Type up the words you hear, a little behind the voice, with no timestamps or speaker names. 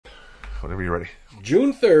whenever you're ready.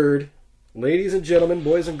 June 3rd, ladies and gentlemen,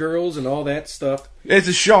 boys and girls, and all that stuff. It's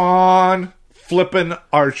a Shawn flippin'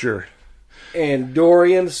 Archer. And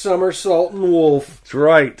Dorian Somersaultin' Wulff. That's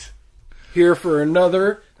right. Here for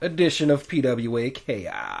another edition of PWA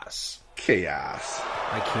Chaos. Chaos.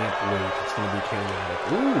 I can't wait. It's going to be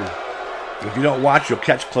chaotic. Ooh. If you don't watch, you'll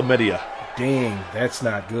catch chlamydia. Dang, that's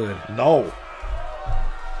not good. No.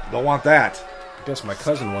 Don't want that. I guess my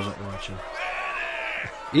cousin wasn't watching.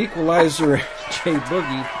 Equalizer,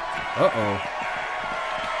 J-Boogie. Uh-oh.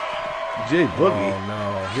 J-Boogie? Oh,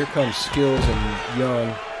 no. Here comes Skillz and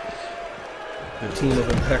Young. The team of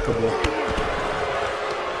Impeccable.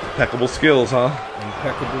 Impeccable Skillz, huh?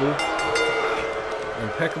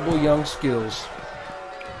 Impeccable Young Skillz.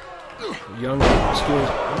 Young Skillz.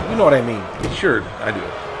 You know what I mean. Sure, I do.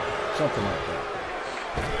 Something like that.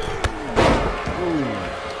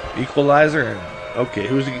 Ooh. Equalizer and... Okay,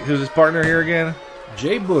 who's his partner here again?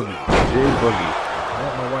 J-Boogie. J-Boogie. I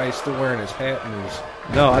don't know why he's still wearing his hat and his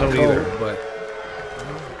No, I don't coat, either. But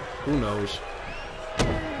who knows?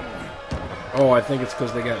 Oh, I think it's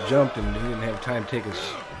because they got jumped and he didn't have time to take his...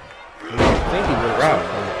 I think he went out.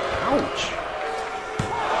 Ouch.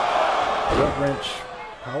 Gut wrench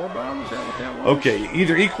powerbomb? Is that what that was? Okay,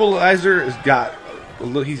 either Equalizer has got...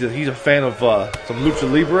 He's a fan of some Lucha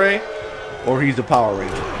Libre, or he's a Power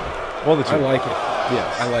Ranger. One of the two. I like it.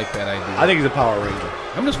 Yes. I like that idea. I think he's a Power Ranger.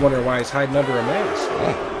 I'm just wondering why he's hiding under a mask.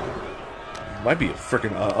 Might be a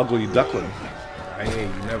freaking ugly duckling. Hey,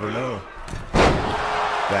 you never know.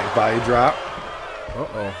 Back body drop.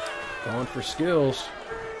 Uh-oh. Going for Skillz.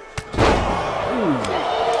 Ooh.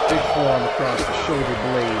 Big forearm across the shoulder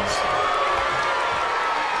blades.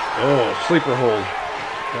 Oh, sleeper hold.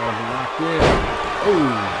 Got him locked in.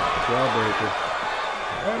 Ooh. Jawbreaker.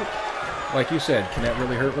 Well, like you said, can that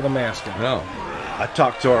really hurt with a mask on? No. I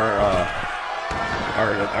talked to our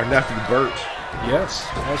nephew Bert. Yes.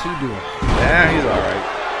 How's he doing? Yeah, he's alright.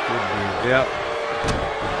 Good deal. Yep.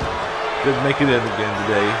 Didn't make it in again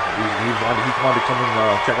today. He wanted to come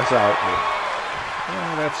and check us out. But...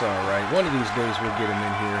 Well, that's alright. One of these days we'll get him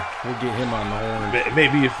in here. We'll get him on the horn.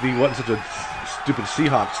 Maybe if he wasn't such a stupid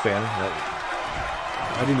Seahawks fan.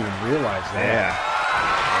 I didn't even realize that. Yeah.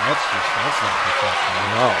 Well, that's not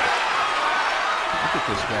professional. No. Look at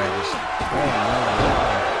this guy just throwing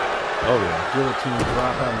around. Oh yeah. Guillotine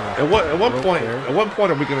drop on the At what point? there. At what point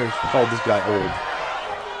are we going to call this guy old?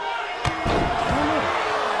 I don't know.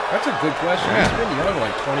 That's a good question. Yeah. He's been young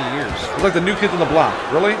like 20 years. It's like the new kids on the block.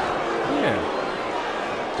 Really? Yeah.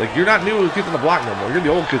 Like you're not new kids on the block no more. You're the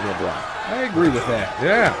old kids on the block. I agree with that.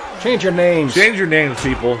 Yeah. Change your names. Change your names,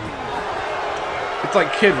 people. It's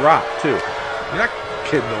like Kid Rock too. You're not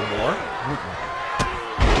Kid no more.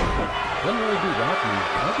 Doesn't really do rock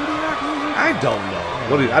music. Does he do rock music? I don't know.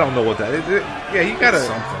 I don't know what that is. Yeah, you gotta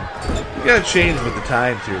change with the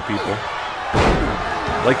times here, people.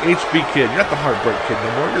 Like HB Kid, you're not the Heartbreak Kid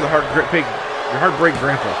no more. You're the Heartbreak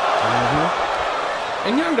Grandpa.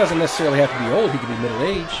 Mm-hmm. And young doesn't necessarily have to be old. He could be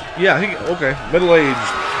middle-aged. Yeah, okay, middle-aged.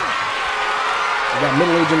 You got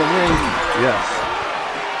middle-aged in the ring. Yes.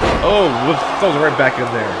 Oh, throws it right back in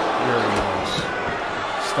there. Very nice.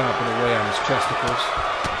 Stomping away on his chesticles.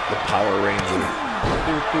 The Power Ranger.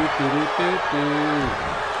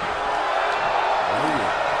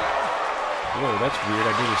 Whoa, that's weird.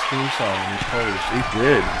 I did his theme song and he's posed. He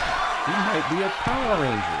did. He might be a Power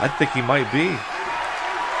Ranger. I think he might be.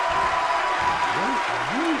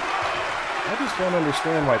 I just don't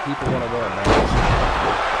understand why people want to wear a mask.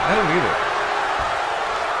 I don't either.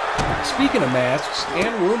 Speaking of masks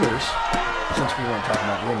and rumors, since we weren't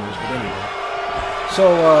talking about rumors, but anyway. So,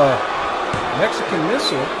 Mexican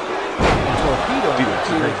Missile and Torpedo.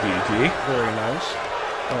 Very nice.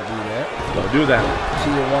 Don't do that. Don't do that.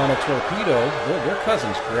 Tijuana Torpedo. They're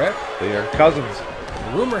cousins, correct? They are cousins.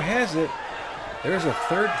 Rumor has it there's a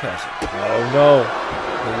third cousin. Oh no.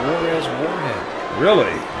 The Juarez Warhead. Really?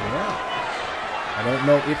 Yeah. I don't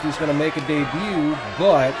know if he's going to make a debut,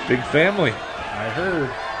 but... Big family. I heard.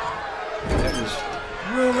 That was...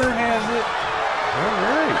 Rumor has it. All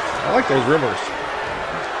right. I like those rumors.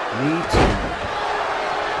 Me too.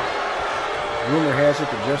 Rumor has it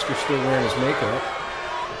that Jester's still wearing his makeup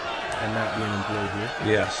and not being employed here.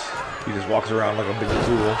 Yes. He just walks around like a big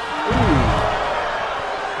fool. Ooh.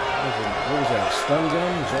 What was that? A stun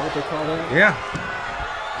gun? Is that what they call that? Yeah.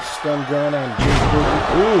 Stun gun on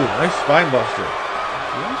J-Boogie. Ooh, nice spine buster.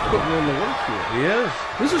 He's putting in the work here. He is.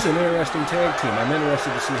 This is an interesting tag team. I'm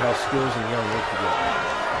interested to see how Skillz and Young work together.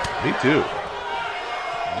 Me too.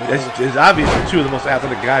 It's obviously two of the most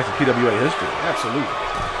athletic guys in PWA history. Absolutely.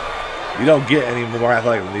 You don't get any more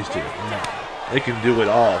athletic than these two. No. They can do it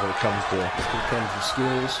all when it comes to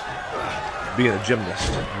skills. Being a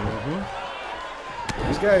gymnast.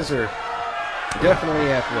 These guys are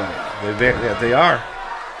definitely athletic. They are.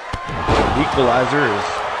 Equalizer is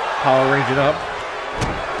power ranging up.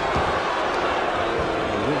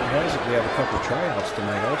 Rumor has it we have a couple tryouts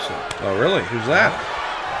tonight also. Oh, really? Who's that?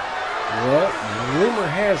 Well, rumor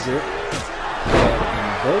has it that in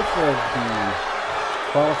both of the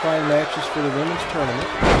qualifying matches for the women's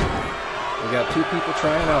tournament, we got 2 people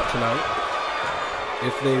trying out tonight.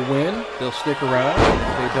 If they win, they'll stick around.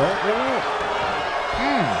 If they don't, they won't.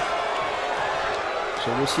 So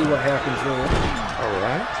we'll see what happens there. All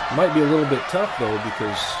right. Might be a little bit tough though,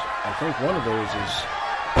 because I think one of those is.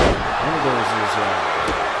 My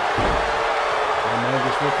mind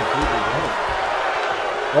just went completely blank.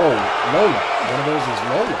 Oh, Lola. One of those is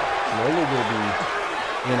Lola. Lola will be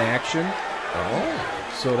in action. Oh.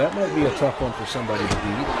 So that might be a tough one for somebody to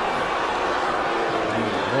beat.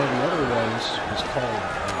 One of the other ones is called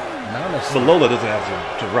Namaste. But Lola doesn't have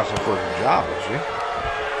to wrestle for her job, does she?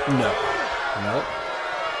 No.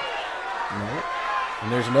 And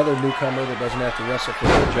there's another newcomer that doesn't have to wrestle for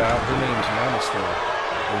her job. Her name's Namaste.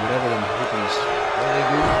 Or whatever them hippies. What do they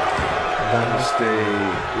do? Namaste.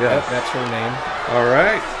 Yes. That's her name. All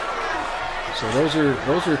right. So those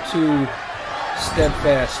are 2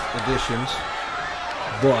 steadfast additions.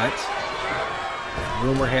 But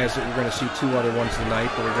rumor has it we're going to see 2 other ones tonight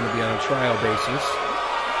that are going to be on a trial basis.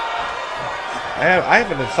 I have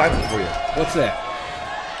an assignment for you. What's that?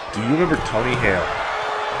 Do you remember Tony Hale?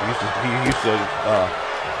 He used to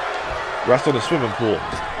wrestle in the swimming pool.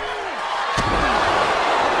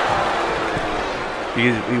 He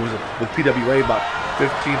was with PWA about 15,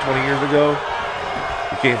 20 years ago.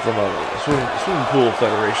 He came from a swimming pool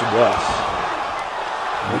federation to us.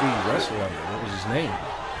 What did he wrestle under? What was his name?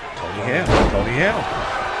 Tony Hale.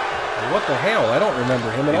 What the hell? I don't remember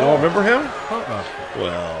him at all. You don't remember him?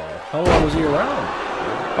 Well, how long was he around?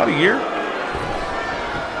 About a year.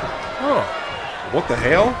 Huh. What the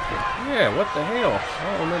hell? Yeah, what the hell? I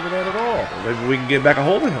don't remember that at all. Well, maybe we can get back a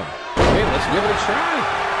hold of him. Hey, let's give it a try.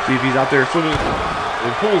 See if he's out there swimming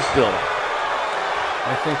in pools still.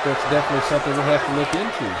 I think that's definitely something we'll have to look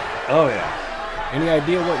into. Oh, yeah. Any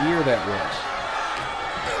idea what year that was?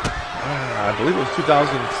 I believe it was 2006.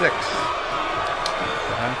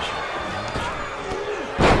 Gotcha.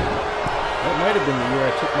 That might have been the year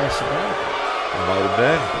I took my sabbatical. It might have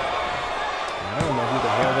been. I don't know who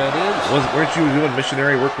the hell that is. Weren't you doing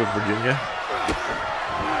missionary work with Virginia?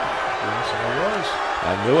 Yes, I was.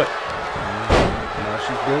 I knew it. Now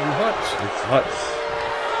she's building huts. It's huts.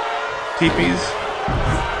 Teepees.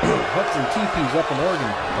 Huts and teepees up in Oregon.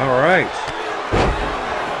 All right.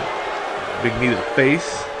 Big knee to the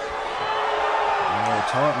face.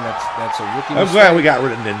 Taunton, that's a rookie I'm mistake. glad we got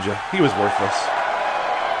rid of Ninja. He was worthless.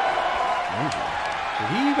 Ninja? Did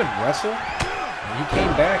he even wrestle? He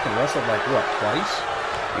came back and wrestled like what, twice?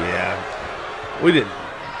 Yeah. We didn't.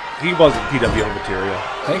 He wasn't PWA material.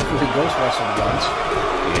 Thankfully, Ghost wrestled once.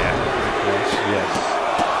 Yeah. Yes.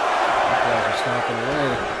 Equalizer stomping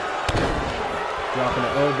away. Dropping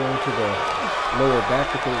the elbow into the lower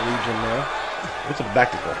bactical region there. What's a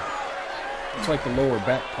bactical? It's like the lower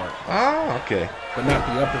back part. Oh, okay. But not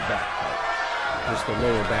the upper back part. Just the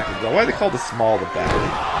lower back. Why do they call the small the back?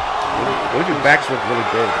 What if your backs look really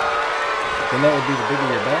big? Then that would be the bigger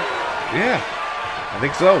your back? Yeah. I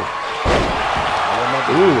think so.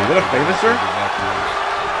 Ooh, is that a famouser?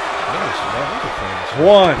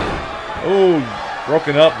 One. Ooh,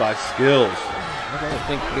 broken up by Skillz. I don't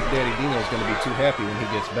think Big Daddy Dino is going to be too happy when he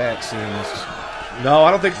gets back seeing this. No,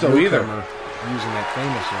 I don't think so either. Using that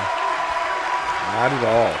famouser. Not at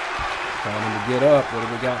all. Telling him to get up. What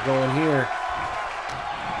do we got going here?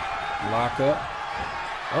 Lock up.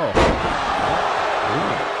 Oh.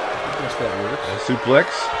 Ooh. I guess that works. A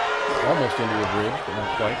suplex. Almost into a bridge, but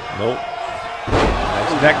not quite. Nope.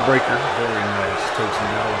 Nice neck breaker. Very nice. Takes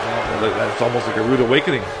him out with that one. That's almost like a rude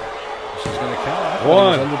awakening. She's going to count.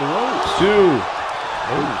 One. Under the ropes. Two.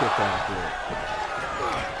 Oh, kick out there.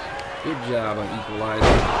 Good job on Equalizer.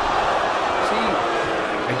 See,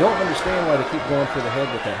 I don't understand why they keep going for the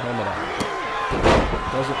head with that helmet on.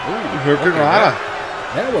 Doesn't. Ooh. Okay,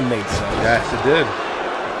 that one made sense. Yes, it did.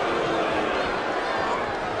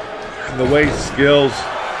 And the way Skillz.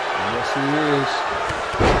 Yes, he is.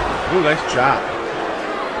 Ooh, nice job.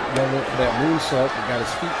 Then went for that moonsault and got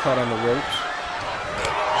his feet caught on the ropes.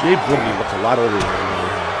 J-Boogie looks a lot older than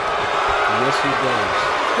him. Yes, he does.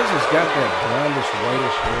 Because he's got that blondish,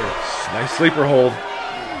 whitish hair. Nice sleeper hold.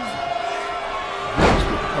 He used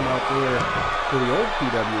to come out there for the old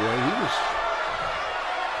PWA. He was...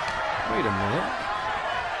 Wait a minute.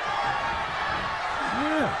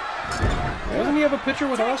 Doesn't he have a picture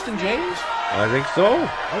with Austin James? I think so.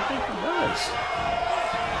 I think he does.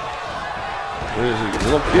 There's a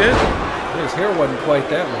little kid. His hair wasn't quite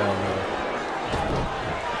that long, though.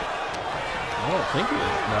 I don't think it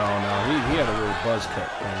was. No, he had a little buzz cut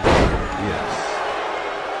thing. Yes.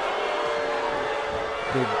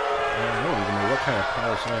 Big, I don't even know what kind of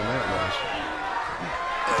power slam that was.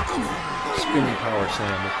 Spinning power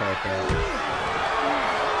slam, we'll call it that.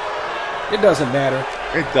 It doesn't matter.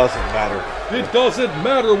 It doesn't matter. It doesn't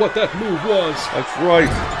matter what that move was. That's right.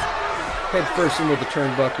 Head first into the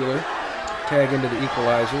turnbuckler. Tag into the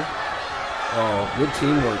Equalizer. Oh, good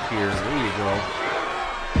teamwork here. There you go.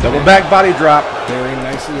 Double back body drop. Very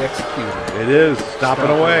nicely executed. It is.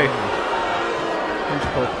 Stopping away. Pinch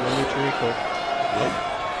poke, military poke. Yep.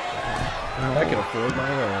 I can afford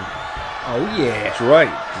my own. Oh, yeah. That's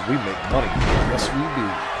right. We make money. Yes, we do.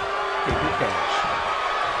 Paper cash.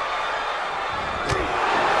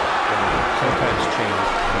 Sometimes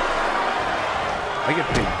change. I get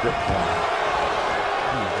paid Bitcoin.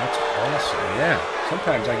 That's awesome. Yeah.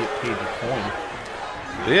 Sometimes I get paid in coin.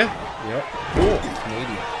 Do you? Yep. Cool.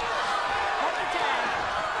 Canadian.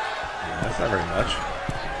 Yeah, that's not very much.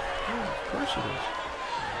 Of course it is.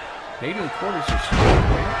 Canadian quarters are small,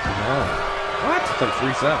 right? No. What? It's like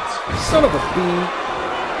 3 cents. Son of a bee.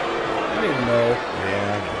 I didn't know. Yeah,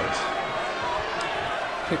 I know it.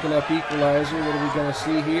 Picking up Equalizer. What are we going to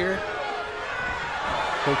see here?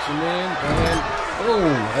 Pokes him in, and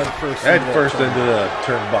boom! Head first into the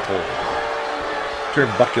turnbuckle.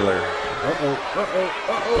 Turnbuckler. Uh-oh.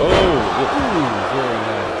 Oh! Ooh, very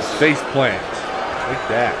nice. Face plant. Like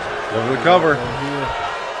that. Over the cover.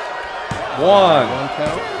 One 1,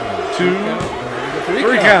 count. 2, 3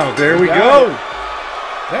 3 count. There we go.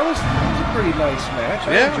 That was a pretty nice match.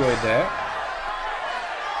 I enjoyed that.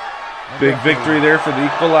 Big victory there for the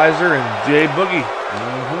Equalizer and J-Boogie.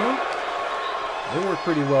 They work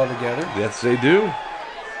pretty well together. Yes, they do.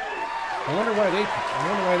 I wonder why they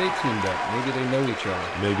teamed up. Maybe they know each other.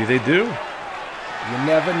 Maybe they do. You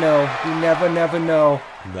never know. You never know.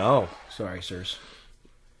 No. Sorry, sirs.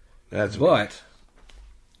 But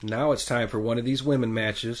now it's time for one of these women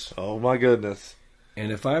matches. Oh my goodness.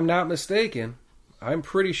 And if I'm not mistaken, I'm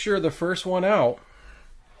pretty sure the first one out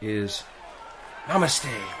is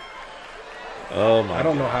Namaste. Oh my. I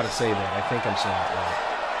don't know how to say that. I think I'm saying it right.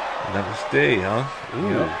 Namaste, huh?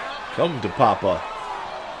 Ooh. Yep. Come to Papa.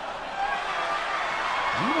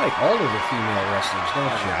 You like all of the female wrestlers,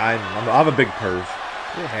 don't you? Yeah, I'm a big perv.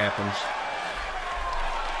 It happens.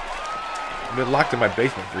 I've been locked in my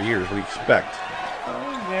basement for years. What do you expect?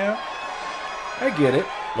 Oh yeah, I get it.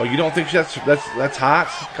 Well, you don't think that's hot?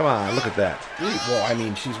 Come on, look at that. Well, I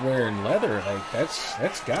mean, she's wearing leather. Like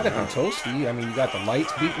that's got to be toasty. I mean, you got the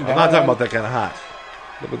lights beating down. I'm not talking about that kind of hot.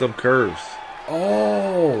 Look at them curves.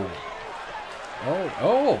 Oh.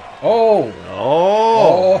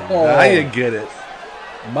 Now you get it.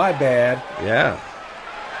 My bad. Yeah.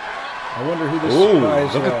 I wonder who this Ooh,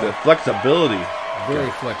 guy's... look at the flexibility.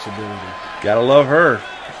 Very flexibility. Gotta love her.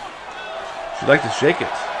 She likes to shake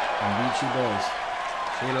it. Indeed she does.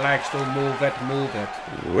 She likes to move it.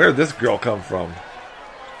 Where'd this girl come from?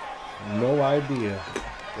 No idea.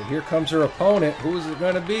 But here comes her opponent. Who is it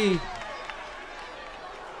going to be?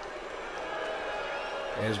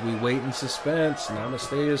 As we wait in suspense,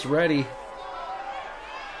 Namaste is ready.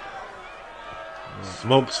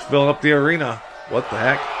 Smoke's filling up the arena. What the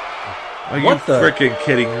heck? Are you freaking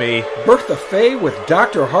kidding me? Bertha Faye with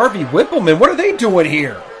Dr. Harvey Whippleman. What are they doing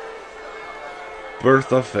here?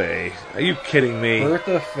 Bertha Faye. Are you kidding me?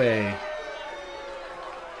 Bertha Faye.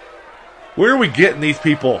 Where are we getting these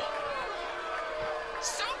people?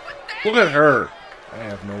 Look at her. I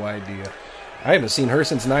have no idea. I haven't seen her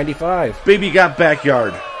since '95. Baby got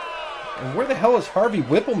backyard. And where the hell has Harvey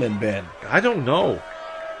Whippleman been? I don't know.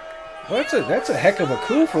 Well, that's a heck of a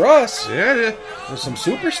coup for us. Yeah. There's some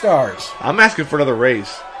superstars. I'm asking for another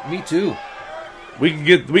raise. Me too. We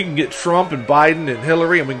can get Trump and Biden and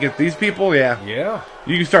Hillary, and we can get these people. Yeah. Yeah.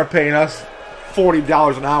 You can start paying us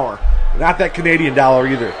 $40 an hour. Not that Canadian dollar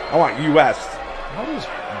either. I want U.S. How does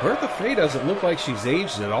Bertha Faye doesn't look like she's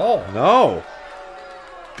aged at all? No.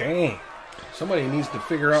 Dang. Somebody needs to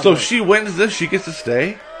figure out. So she wins this, she gets to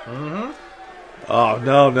stay? Mm-hmm. Oh,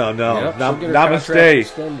 no. Yep, Namaste.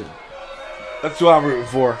 That's what I'm rooting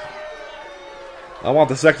for. I want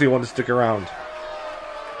the sexy one to stick around.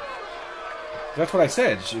 That's what I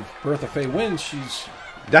said. If Bertha Faye wins, she's...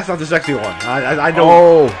 That's not the sexy one. I know.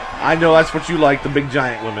 Oh. I know that's what you like, the big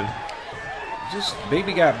giant women. Just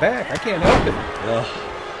baby got back. I can't help it. Ugh.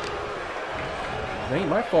 It ain't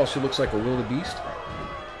my fault she looks like a wildebeest.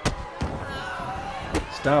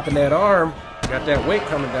 Stomping that arm. Got that weight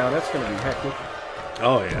coming down. That's going to be hectic.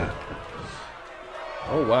 Oh, yeah.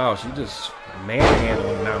 Oh, wow. She just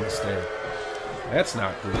manhandling Namaste. That's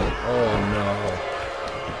not good. Oh,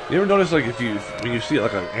 no. You ever notice, like, when you see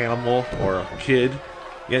like an animal or a kid,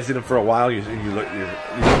 you haven't seen them for a while, you look at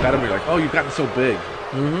them, and you're like, oh, you've gotten so big.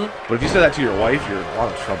 Mm-hmm. But if you say that to your wife, you're in a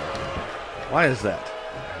lot of trouble. Why is that?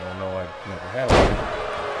 I don't know. I've never had a wife.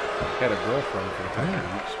 I've had a girlfriend for a couple of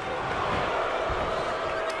weeks.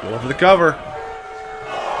 Going for the cover.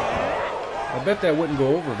 I bet that wouldn't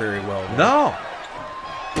go over very well. No.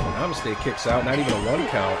 Namaste kicks out, not even a 1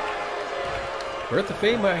 count. Bertha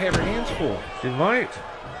Faye might have her hands full. She might.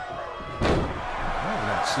 I've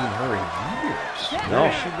not seen her in years. No.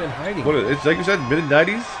 Where has she been hiding? It's like you said,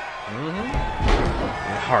 mid-90s? Mm-hmm.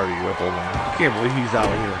 Harvey Whipple, man. I can't believe he's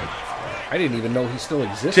out here. I didn't even know he still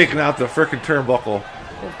existed. Taking out the frickin' turnbuckle.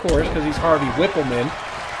 Of course, because he's Harvey Whippleman,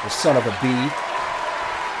 the son of a bee.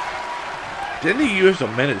 Didn't he use a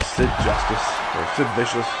minute Sid Justice? Or Sid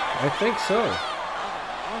Vicious? I think so.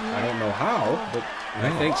 I don't know how, but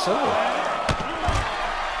I think so.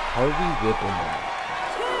 Harvey Whippleman.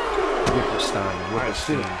 Whipplestein. I've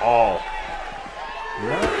seen it all.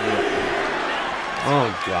 Not Whippleman. Oh,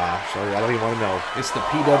 gosh. I don't even want to know. It's the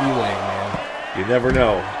PWA, man. You never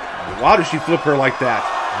know. Why does she flip her like that?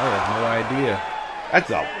 I have no idea.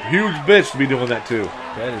 That's a huge bitch to be doing that, too.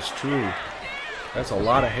 That is true. That's a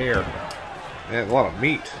lot of hair. Yeah, a lot of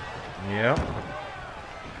meat. Yeah.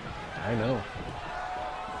 I know.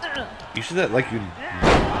 You said that like you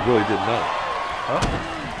really didn't know. Huh?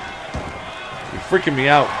 You're freaking me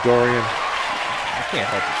out, Dorian. I can't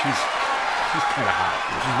help it. She's kind of hot.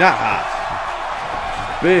 She's not hot.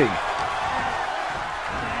 She's big.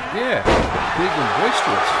 Yeah. Big and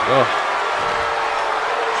boisterous. Oh.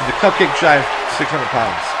 She's a cupcake shy of 600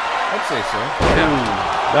 pounds. I'd say so. Yeah.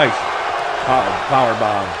 Nice. Power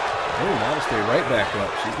bomb. Oh, now to stay right back up.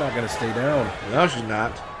 She's not going to stay down. No, she's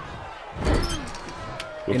not.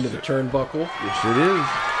 Into the turnbuckle. Yes, it is.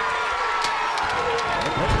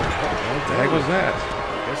 What the heck was that? I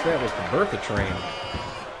guess that was the Bertha train.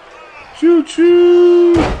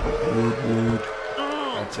 Choo-choo!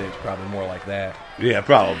 I'd say it's probably more like that. Yeah,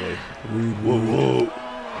 probably. Whoa.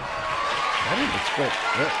 I didn't expect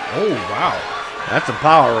that. Oh, wow. That's some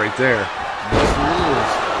power right there. Yes, it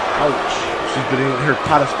is. Ouch. She's been eating her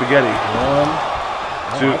pot of spaghetti.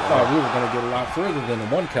 1, 2. Two. I thought we were going to get a lot further than a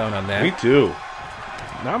 1 count on that. Me too.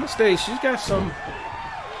 Namaste, she's got some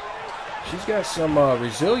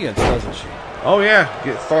resilience, doesn't she? Oh yeah,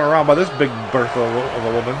 get thrown around by this big Bertha of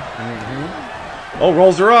a woman. Mm-hmm. Oh,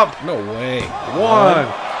 rolls her up. No way. 1.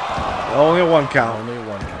 Only a 1 count. Only a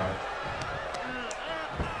 1 count.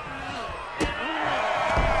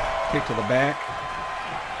 Kick to the back.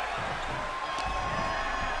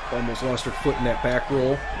 Almost lost her foot in that back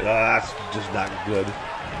roll. That's just not good.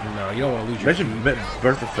 No, you don't want to lose your Imagine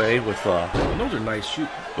Bertha Faye with those are nice shoot.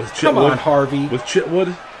 with Come Chitwood. on, Harvey. With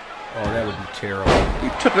Chitwood. Oh, that would be terrible. He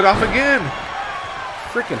took it off again.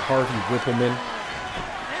 Frickin' Harvey Whippleman.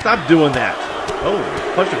 Stop doing that. Oh,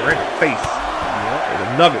 punched her right in the face. Yeah. With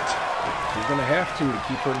a nugget. She's going to have to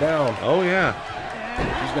keep her down. Oh, yeah.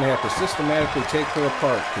 She's going to have to systematically take her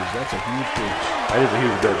apart because that's a huge bitch. That is a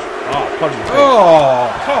huge bitch. Oh, punch in the face. Oh,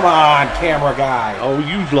 come on, camera guy. Oh,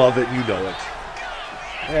 you love it. You know it.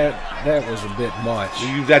 That was a bit much.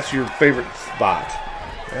 That's your favorite spot.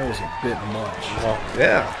 That was a bit much. Well,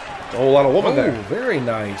 yeah. A whole lot of woman there. Very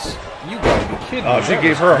nice. You gotta be kidding me. Oh, she That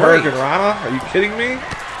gave was her a great. Hurricane Rana? Are you kidding me?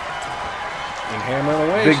 And hammering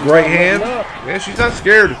away. Big She's right not hand. letting up. Yeah, she's not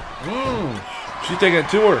scared. She's taking it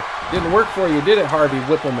to her. Didn't work for you, did it, Harvey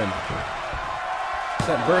Whippleman?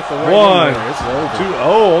 Sent Bertha right 1, in there. It's over. 2.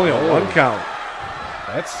 Oh, only a 1 count.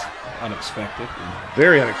 That's unexpected.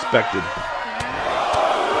 Very unexpected.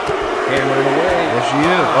 Hammering away. There she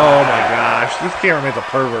is. Oh my gosh, this cameraman's a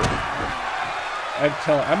pervert.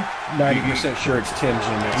 I'm 90% sure it's Tim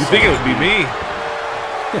Jim. You think it would be me?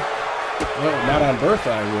 Well, not on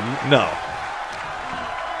Bertha, I wouldn't. No.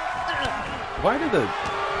 Why do the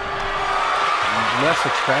less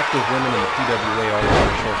attractive women in the PWA always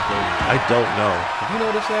wear short clothing? I don't know. Have you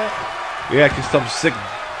noticed that? Yeah, because some sick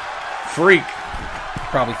freak.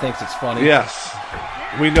 Probably thinks it's funny. Yes.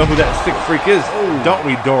 We know who that sick freak is, don't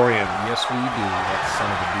we, Dorian? Yes, we do. That son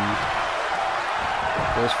of a dude.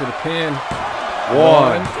 Goes for the pin. 1,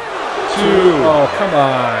 2. Oh, come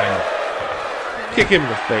on. Kick him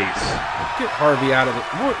in the face. Get Harvey out of it.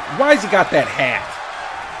 Why's he got that hat?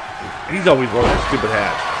 He's always wearing that stupid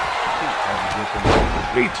hat.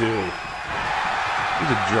 Me too.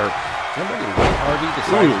 He's a jerk. Somebody like Harvey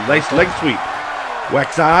decides. Ooh, nice leg sweep.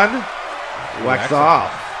 Wax on. Wax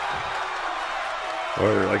off.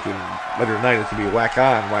 Or like in Letter Night, it's going to be whack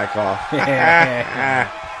on, whack off.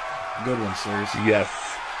 Good one, sirs. Yes.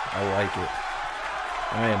 I like it.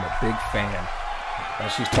 I am a big fan. While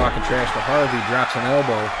she's talking trash to Harvey, drops an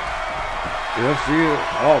elbow. You see it?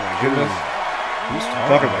 Oh my goodness. He's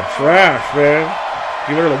talking about trash, man.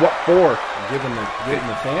 Give her the what for. Getting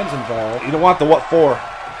the fans involved. You don't want the what for.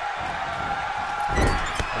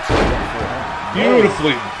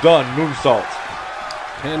 Beautifully done, moonsault.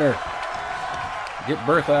 Pinner. Get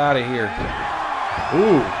Bertha out of here.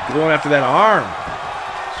 Ooh, going after that arm.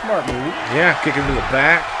 Smart move. Yeah, kicking to the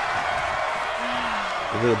back.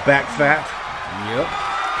 Into the back fat. Yep.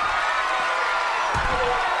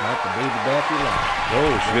 Not the baby back you like.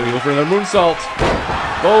 Oh, she's going to go for another moonsault.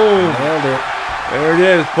 Boom. Nailed it. There it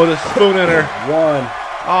is. Put a spoon in her. One.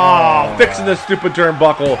 Oh, fixing the stupid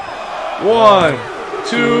turnbuckle. 1,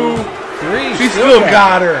 2, 3. She still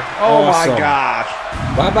got her. Oh awesome. My gosh.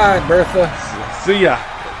 Bye-bye, Bertha. See ya.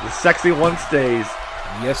 The sexy one stays.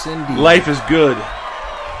 Yes, indeed. Life is good.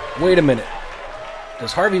 Wait a minute.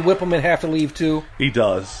 Does Harvey Whippleman have to leave too? He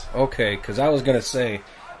does. Okay, because I was going to say,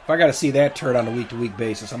 if I got to see that turd on a week-to-week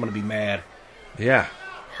basis, I'm going to be mad. Yeah.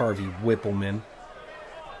 Harvey Whippleman.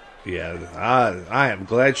 Yeah, I am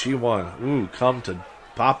glad she won. Ooh, come to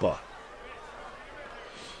Papa.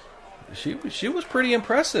 She was pretty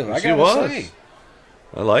impressive, I She gotta was. say.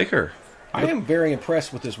 I like her. I am very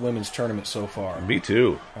impressed with this women's tournament so far. Me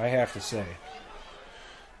too. I have to say.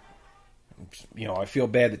 You know, I feel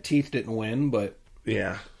bad that Teeth didn't win, but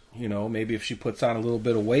Yeah. you know, maybe if she puts on a little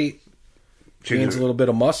bit of weight, Change gains a little bit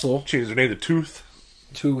of muscle. Change her name to Tooth.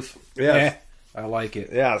 Tooth. Yes. I like it.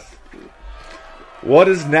 Yes. What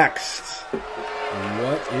is next?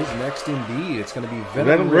 What is next indeed? It's going to be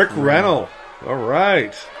Venom Rick Renol. All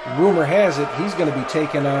right. Rumor has it he's going to be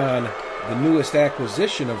taking on the newest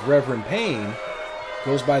acquisition of Reverend Payne.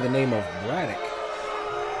 Goes by the name of Braddock.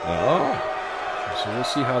 Oh. So we'll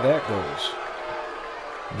see how that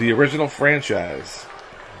goes. The original franchise.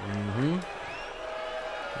 Mm-hmm.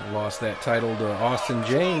 He lost that title to Austin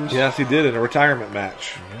James. Yes, he did in a retirement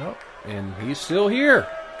match. Yep. And he's still here.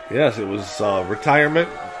 Yes, it was retirement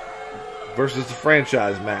versus the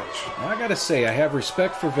franchise match. Now, I gotta say, I have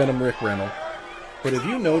respect for Venom Rick Renol, but have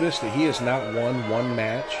you noticed that he has not won one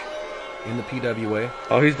match in the PWA?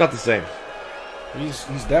 Oh, he's not the same.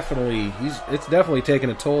 It's definitely taken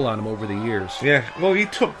a toll on him over the years. Yeah, well, he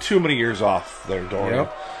took too many years off there, Dorian.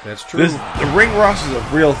 Yep, that's true. The ring rust is a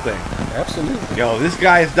real thing. Absolutely. You know, this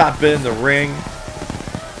guy has not been in the ring.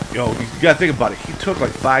 You know, you got to think about it. He took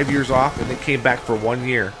like 5 years off and then came back for 1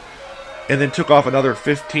 year. And then took off another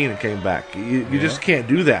 15 and came back. You just can't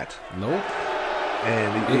do that. Nope.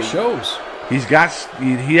 And it shows. He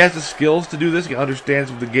has the skills to do this. He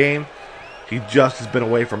understands the game. He just has been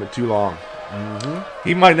away from it too long. Mm-hmm.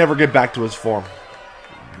 He might never get back to his form.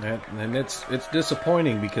 And it's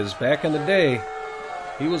disappointing because back in the day,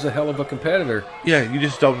 he was a hell of a competitor. Yeah, you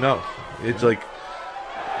just don't know. It's like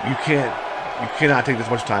you cannot take this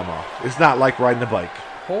much time off. It's not like riding a bike.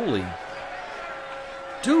 Holy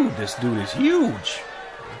dude, this dude is huge.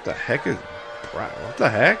 What the heck?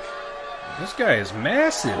 This guy is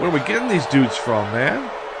massive. Where are we getting these dudes from, man?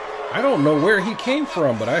 I don't know where he came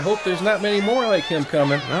from, but I hope there's not many more like him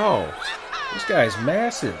coming. No. This guy's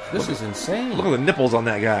massive. This is insane. Look at the nipples on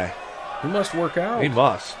that guy. He must work out. He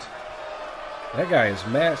must. That guy is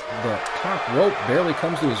massive. The top rope barely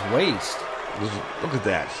comes to his waist. Look at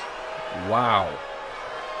that. Wow.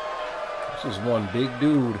 This is one big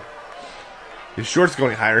dude. His short's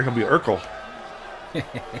going higher. He'll be Urkel.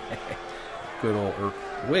 Good old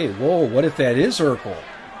Urkel. Wait, whoa, what if that is Urkel?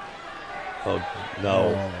 Oh,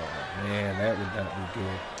 no. Oh, man, that would not be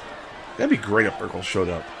good. That'd be great if Urkel showed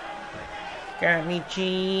up. Got any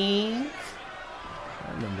cheese?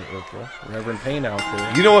 I remember Urkel. Reverend Payne out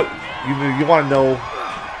there. You know what? You want to know?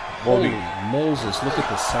 Holy Moses, look at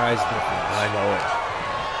the size difference. I know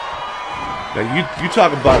it. Now, you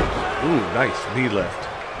talk about... Ooh, nice knee lift.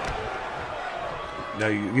 Now,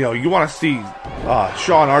 you want to see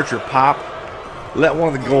Shawn Archer pop. Let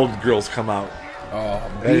one of the Golden Girls come out. Oh,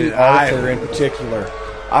 B. Arthur in particular.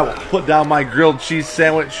 I will put down my grilled cheese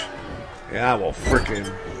sandwich, and I will frickin'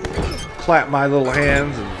 clap my little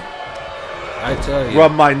hands and I tell you,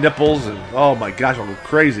 rub my nipples, and oh my gosh, I'll go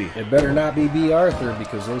crazy. It better not be B. Arthur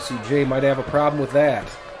because OCJ might have a problem with that.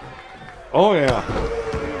 Oh yeah,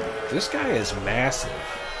 this guy is massive.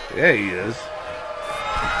 Yeah, he is.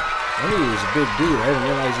 I knew he was a big dude. I didn't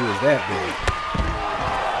realize he was that big.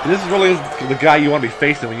 This is really the guy you want to be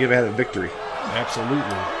facing when you've had a victory.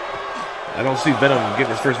 Absolutely. I don't see Venom getting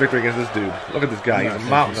his first victory against this dude. Look at this guy. He's a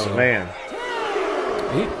mountain of a man.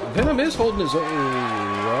 Venom is holding his own.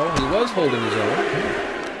 Well, he was holding his own.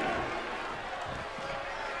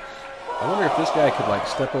 I wonder if this guy could, like,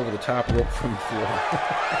 step over the top rope from the floor.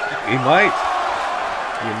 He might.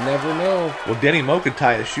 You never know. Well, Danny Moe could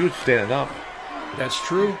tie his shoes standing up. That's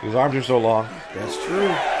true. His arms are so long. That's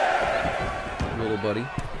true. Little buddy.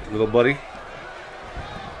 Little buddy.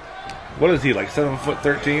 What is he, like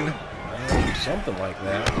 7'13"? Something like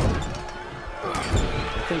that. I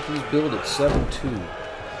think he's billed at 7'2".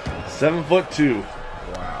 7'2".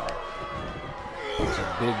 Wow. He's a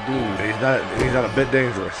big dude. He's not a bit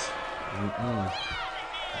dangerous.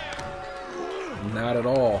 Not at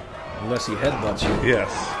all. Unless he headbutts you.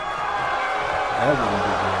 Yes. That wouldn't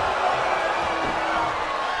be good.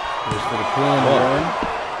 Here's for the pin. One.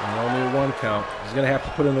 And only a 1 count. He's going to have to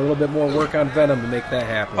put in a little bit more work on Venom to make that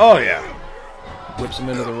happen. Oh, yeah. Whips him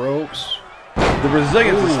into the ropes. The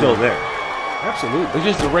resilience is still there. Absolutely. It's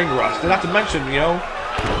just the ring rust. And not to mention, you know,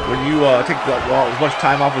 when you take as much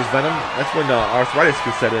time off as Venom, that's when arthritis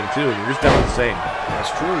can set in, too. And you're just never the same.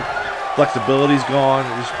 That's true. Flexibility's gone.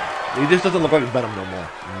 He just doesn't look like Venom no more.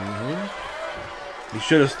 He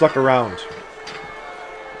should have stuck around.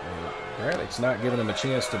 Braddock's not giving him a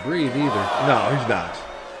chance to breathe either. No, he's not.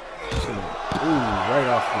 Right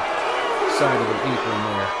off the side of the apron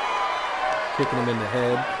there. Kicking him in the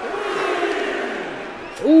head.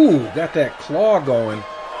 Ooh, got that claw going.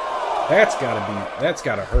 That's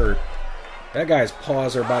gotta hurt. That guy's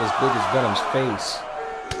paws are about as big as Venom's face.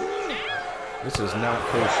 This is not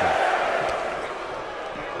kosher.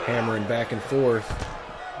 Hammering back and forth.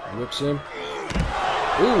 Whips him.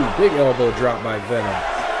 Ooh, big elbow drop by Venom.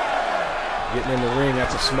 Getting in the ring,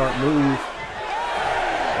 that's a smart move.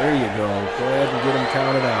 There you go. Go ahead and get him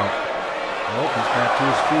counted out. Nope, he's back to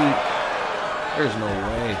his feet. There's no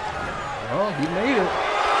way. Oh, he made it.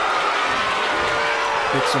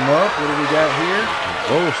 Picks him up. What do we got here?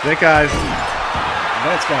 Oh, Snake Eyes.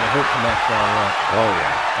 That's got to hurt from that far up. Oh,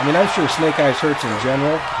 yeah. I mean, I'm sure Snake Eyes hurts in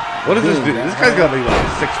general. What does this do? This guy's got to be like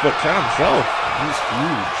 6'10" himself. He's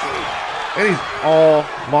huge. And he's all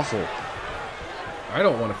muscle. I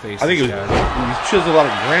don't want to face I think this he's guy. chiseled out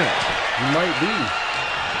of granite. He might be.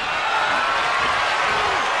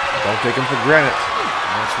 Don't take him for granted.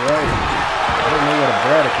 That's right. I don't know what a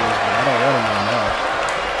Braddock is, but I don't want him right now.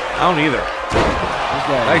 I don't either. This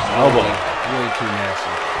guy Nice is elbow. way too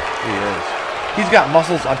massive. He is. He's got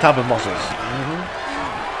muscles on top of muscles.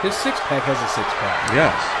 His six-pack has a six-pack.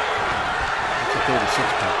 Yes. It's okay, the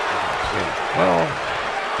six-pack. Yeah. Well,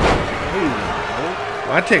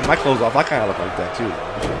 when I take my clothes off, I kind of look like that too.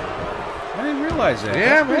 I didn't realize that.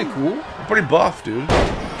 Yeah, that's pretty cool. I'm pretty buff, dude.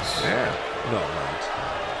 Yeah. No, I'm not.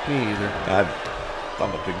 Me either.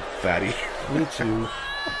 I'm a big fatty. Me too.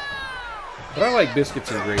 But I like biscuits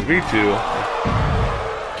and gravy. Me too.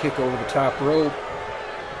 Kick over the top rope.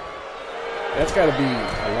 That's got to be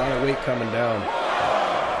a lot of weight coming down.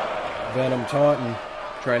 Venom taunting,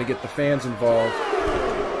 trying to get the fans involved.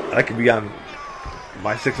 I could be on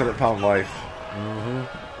my 600-pound life.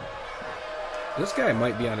 This guy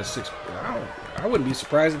might be on his six. I wouldn't be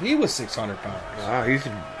surprised if he was 600 pounds.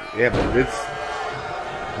 Yeah, but it's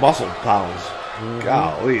muscle pounds.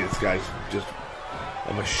 Golly, this guy's just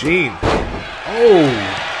a machine. Oh,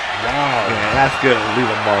 wow. Yeah, that's gonna leave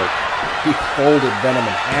a mark. He folded Venom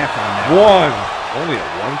in half on that. Only a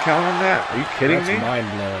 1 count on that? Are you kidding me? That's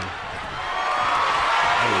mind-blowing.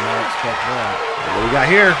 I did not expect that. What do we got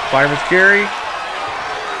here? Fireman's carry.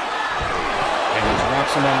 And he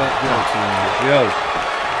drops him on that guillotine. Yes.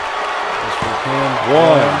 Just for the pin.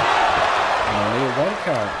 One. And only a 1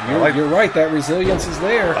 count. You're right, that resilience is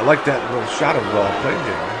there. I like that little shot of playing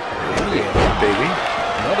game. Yeah, baby.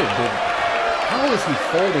 Another big. How is he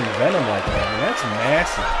folding Venom like that? I mean, that's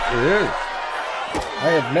massive. It is.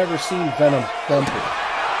 I have never seen Venom thumping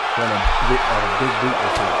from a big boot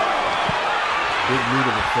with it. Big knee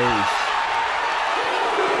to the face.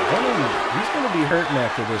 Venom, he's going to be hurting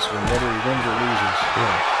after this one, whether he wins or loses.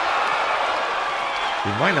 Yeah.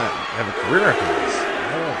 He might not have a career after this.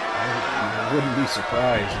 I wouldn't be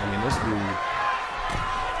surprised. I mean, this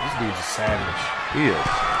dude's a savage. He is.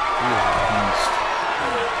 He is a beast.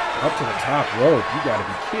 Up to the top rope. You got to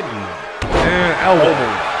be kidding me. And elbow.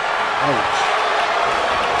 Ouch.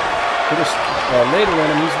 Later on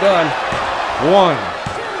him, he's done. 1,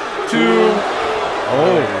 2. Oh.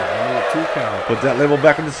 Only a 2 count. Put that label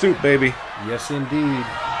back in the suit, baby. Yes, indeed.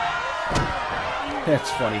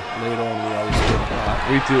 That's funny. Later on, we always steal the pop.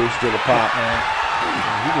 We too, still a pop.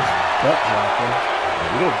 He just butt dropped him.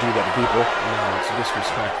 We don't do that to people. No, it's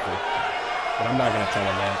disrespectful. But I'm not going to tell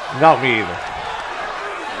him that. Not me either.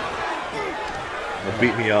 They'll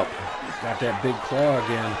beat me up. Got that big claw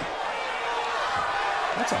again.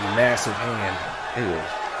 That's a massive hand. It is.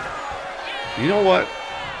 You know what,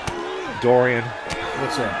 Dorian?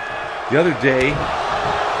 What's that? The other day,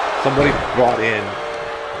 somebody brought in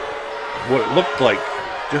what looked like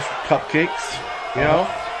just cupcakes, you know?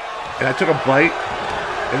 And I took a bite,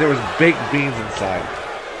 and there was baked beans inside.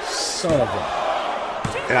 Son of a...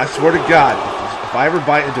 And I swear to God, if I ever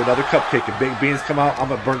bite into another cupcake and baked beans come out, I'm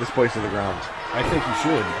going to burn this place to the ground. I think you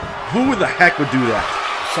should. Who in the heck would do that?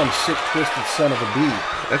 Some sick, twisted son of a bee.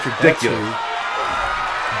 That's ridiculous.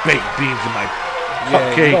 Baked beans in my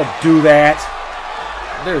cupcake. Don't do that.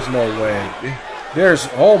 There's no way. There's...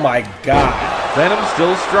 Oh, my God. Venom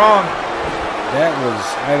still strong. That was...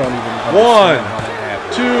 I don't even understand how that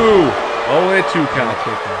happened. 2. Only a 2 count.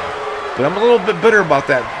 But I'm a little bit bitter about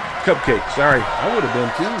that cupcake. Sorry. I would have been,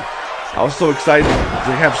 too. I was so excited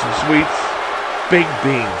to have some sweets. Baked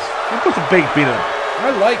beans. Who puts a baked bean in it? I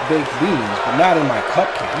like baked beans, but not in my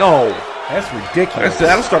cupcake. No. That's ridiculous.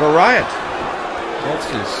 That'll start a riot. That's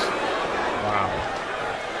just... Wow.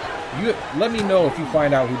 You let me know if you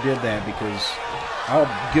find out who did that, because I'll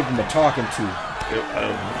give them a talking to.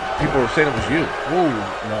 People were saying it was you. Oh,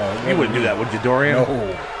 no. You wouldn't do that, would you, Dorian? No.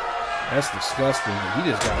 That's disgusting.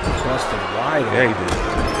 He just got busted wide open. Yeah, he did.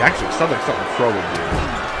 Actually, it sounds like something Crow would do.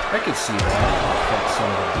 I could see that. That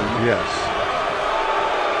son of a dude. Yes.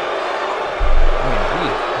 Man,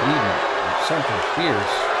 he is bleeding something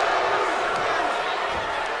fierce.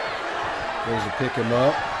 Goes to pick him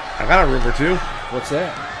up. I got a rumor, too. What's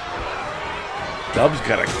that? Dub's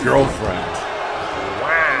got a girlfriend.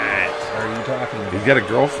 What are you talking about? He's got a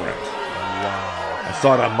girlfriend. Wow. I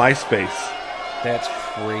saw it on MySpace. That's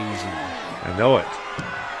crazy. I know it.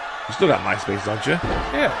 You still got MySpace, don't you?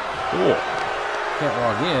 Yeah. Cool. Can't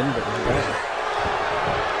log in, but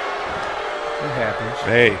it happens.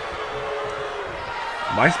 Hey.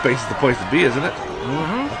 MySpace is the place to be, isn't it?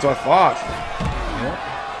 Mm-hmm. That's what I thought. Yep.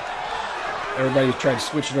 Everybody's trying to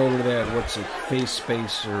switch it over to that, what's it, Face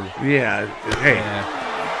Space or... Yeah. Hey. Yeah.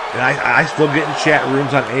 And I still get in chat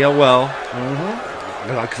rooms on AOL. Mm-hmm.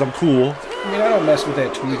 Because I'm cool. I mean, I don't mess with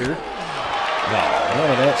that tweeter. No.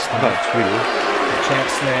 None of that stuff. I'm not a tweeter. The chat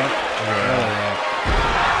snap. None of that.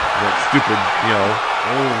 That stupid, you know.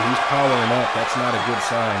 Oh, he's powering up. That's not a good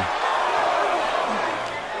sign.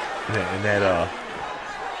 And that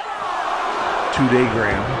 2-day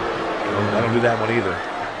gram. I don't do that one either.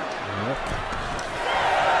 Yep.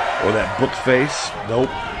 Or that book face.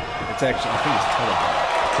 Nope. It's actually, I think it's Telegram.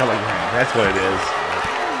 Telegram. That's what it is.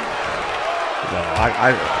 No,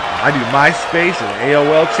 I do MySpace and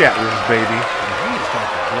AOL chat rooms, baby. He's got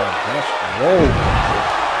the blood. Whoa.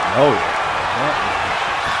 Oh, yeah.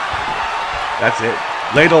 That's it.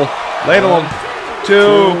 Ladle.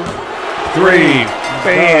 2, 3.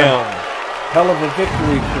 Bam. Hell of a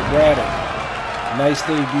victory for Braddock. Nice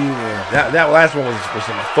debut there. That last one was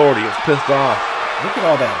some authority. It was pissed off. Look at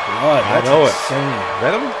all that blood. That's I know insane.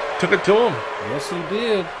 Venom took it to him. Yes, he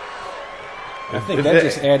did. I think that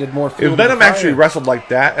just added more fuel. If Venom actually wrestled like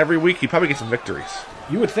that every week, he'd probably get some victories.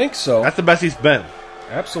 You would think so. That's the best he's been.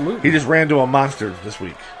 Absolutely. He just ran to a monster this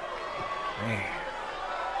week. Man.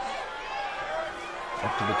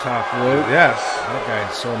 Up to the top rope. Yes. That guy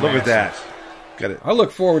is so Look massive. at that. Got it. I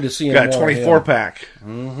look forward to seeing got a more 24-pack.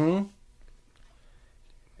 Mm-hmm.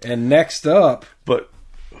 And next up... But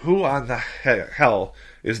who on the hell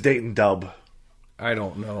is dating Dub? I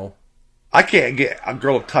don't know. I can't get a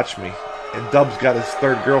girl to touch me. And Dub's got his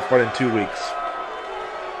third girlfriend in 2 weeks.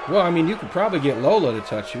 Well, I mean, you could probably get Lola to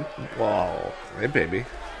touch you. Whoa. Hey, baby.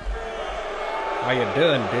 How you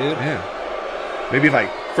doing, dude? Yeah. Maybe if I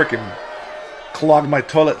frickin' clog my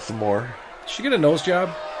toilet some more. Did she get a nose job?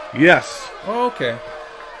 Yes. Oh, okay.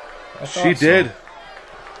 I thought She did. So.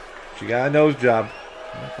 She got a nose job.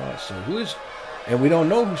 I thought so. Who is... And we don't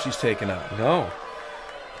know who she's taking out. No.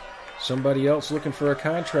 Somebody else looking for a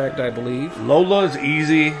contract, I believe. Lola's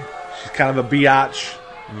easy. She's kind of a biatch.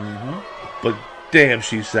 Mm-hmm. But damn,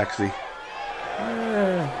 she's sexy.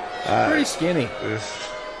 She's pretty skinny.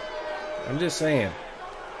 I'm just saying.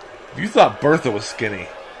 You thought Bertha was skinny.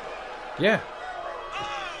 Yeah.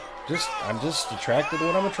 I'm just attracted to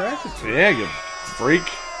what I'm attracted to. Yeah, you freak.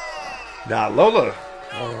 Nah, Lola.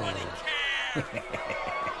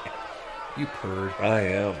 You purred. I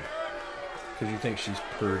am. Because you think she's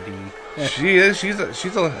purdy. She is. She's a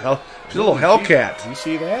little hellcat. You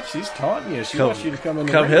see that? She's taunting you. She wants you to come in.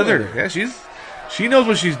 Come hither. Yeah, she knows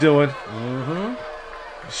what she's doing. Mm-hmm.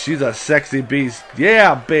 She's a sexy beast.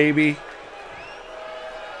 Yeah, baby.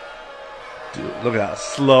 Dude, look at how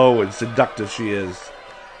slow and seductive she is.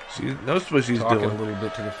 She knows what she's Talking doing. a little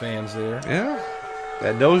bit to the fans there. Yeah.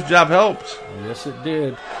 That nose job helped. Yes, it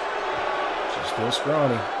did. She's still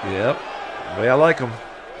scrawny. Yep. The way I like them.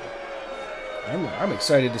 I'm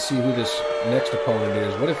excited to see who this next opponent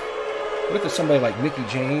is. What if it's somebody like Mickie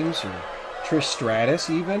James or Trish Stratus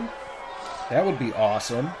even? That would be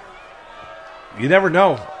awesome. You never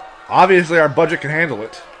know. Obviously, our budget can handle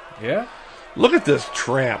it. Yeah. Look at this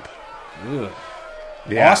tramp. Ugh.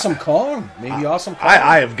 Yeah. Awesome Kong. Maybe Awesome Kong.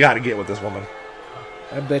 I have got to get with this woman.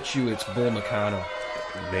 I bet you it's Bull Nakano.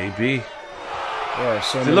 Maybe. There are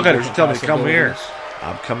so See, many look at her. She's different telling me to come here. possibilities.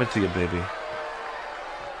 I'm coming to you, baby.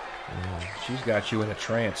 She's got you in a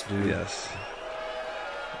trance, dude. Yes.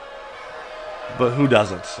 But who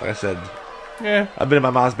doesn't? Like I said, Yeah. I've been in my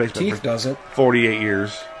mom's basement Teeth for doesn't. 48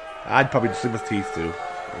 years. I'd probably sleep with Teeth, too.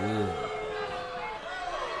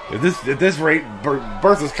 At this rate,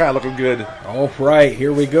 Bertha's kind of looking good. All right,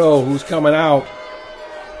 here we go. Who's coming out?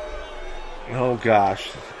 Oh,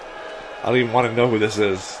 gosh. I don't even want to know who this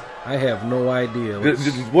is. I have no idea.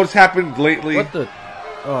 What's happened lately? What the...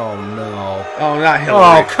 Oh, no. Oh, not Hillary.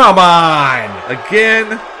 Oh, come on!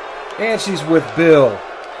 Again? And she's with Bill.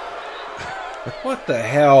 What the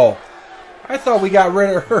hell? I thought we got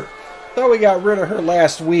rid of her.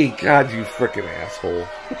 Last week. God, you freaking asshole.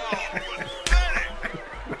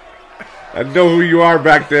 I know who you are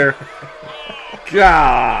back there.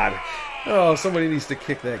 God. Oh, somebody needs to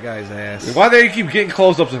kick that guy's ass. Why do they keep getting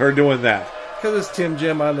close-ups of her doing that? Because it's Tim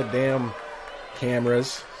Jim on the damn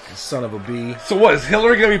cameras. Son of a bee. So what, is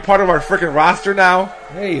Hillary going to be part of our freaking roster now?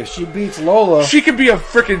 Hey, if she beats Lola... She could be a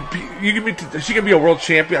freaking... She could be a world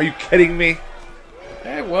champion. Are you kidding me?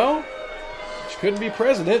 Hey, well... She couldn't be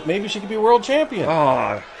president. Maybe she could be world champion.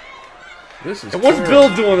 Oh. This is And what's terrible.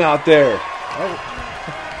 Bill doing out there?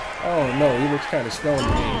 Oh, no. He looks kind of stoned to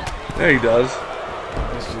me. There he does.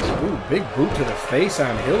 This is... Ooh, big boot to the face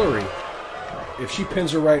on Hillary. If she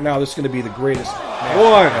pins her right now, this is going to be the greatest match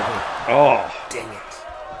ever. Oh. Dang it.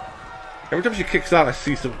 Every time she kicks out, I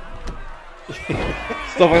see some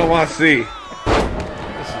stuff I don't want to see.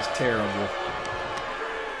 This is terrible.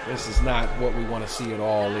 This is not what we want to see at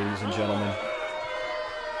all, ladies and gentlemen.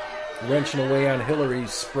 Wrenching away on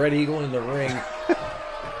Hillary's spread eagle in the ring.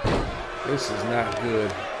 This is not good.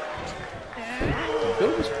 Did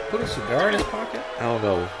Bill just put a cigar in his pocket? I don't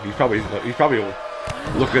know. He's probably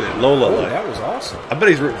looking at Lola. Oh, like, that was awesome. I bet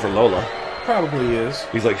he's rooting for Lola. Probably is.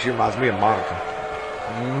 He's like, she reminds me of Monica.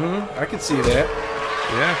 Mm-hmm. I could see that.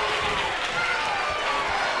 Yeah.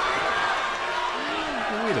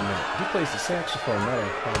 Wait a minute. He plays the saxophone, not a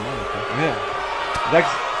harmonica. Yeah.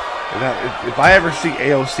 Next, if I ever see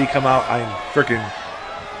AOC come out,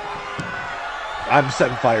 I'm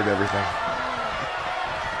setting fire to everything.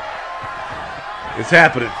 It's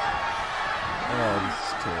happening. Oh, this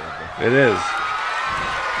is terrible. It is.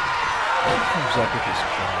 Who comes up with this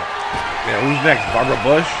crap? Yeah, who's next? Barbara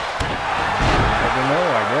Bush? I don't know,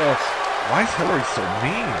 I guess. Why is Hillary so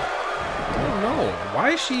mean? I don't know.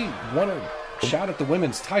 Why is she want a shot at the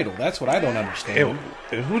women's title? That's what I don't understand.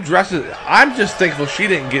 And who dresses... I'm just thankful she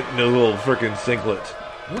didn't get in a little freaking singlet.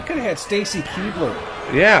 We could have had Stacy Keibler.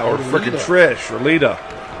 Yeah, or freaking Trish, or Lita,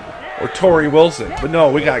 or Tori Wilson. But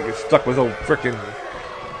no, we gotta get stuck with old freaking...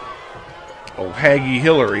 old Haggy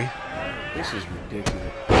Hillary. This is ridiculous.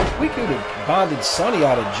 We could have bonded Sonny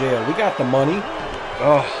out of jail. We got the money.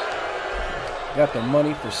 Oh. Got the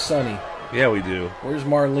money for Sonny. Yeah, we do. Where's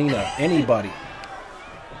Marlena? Anybody.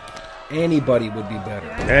 Anybody would be better.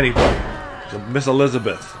 Anybody. So Miss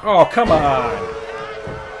Elizabeth. Oh, come on.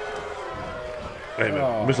 Wait a minute.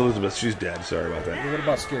 Oh. Miss Elizabeth, she's dead. Sorry about that. What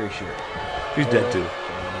about Scary Shit? She's dead too.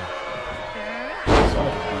 Son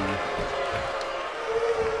of a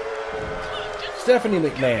bee. Stephanie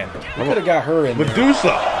McMahon. We could have got her in there.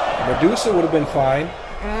 Medusa. Medusa would have been fine.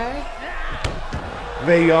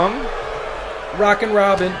 Mae Young. Rockin'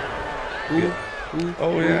 Robin. Ooh, ooh,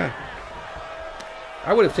 Oh, yeah.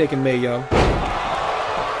 I would have taken Mae Young.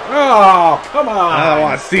 Oh, come on. I don't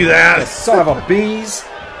want to see You that. son of a bees.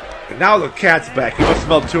 And now the cat's back. He must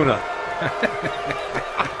smell tuna.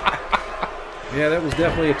 Yeah, that was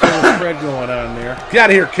definitely a tuna spread going on there. Get out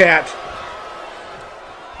of here, cat.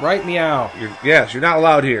 Right meow. Yes, you're not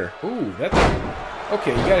allowed here. Ooh, that's...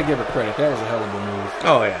 Okay, you got to give her credit. That was a hell of a move.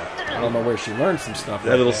 Oh, yeah. I don't know where she learned some stuff.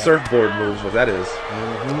 That little surfboard moves, what that is.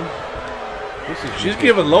 Mm-hmm. She's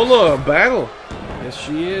giving Lola a battle. Yes,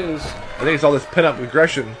 she is. I think it's all this pent-up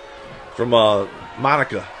aggression from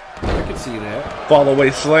Monica. I can see that. Fall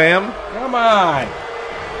away slam. Come on.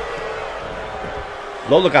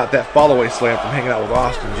 Lola got that fall away slam from hanging out with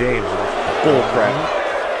Austin James. Bull crap.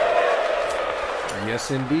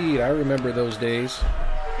 Yes, indeed. I remember those days.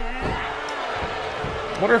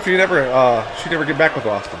 Wonder if she'd ever get back with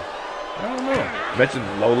Austin. I don't know.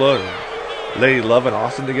 Mention Lola and Lady Love and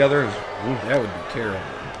Austin together. Ooh, that would be terrible.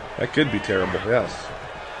 That could be terrible, yes.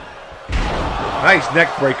 Nice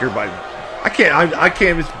neck breaker by I can't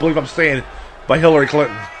even believe I'm saying by Hillary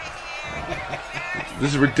Clinton.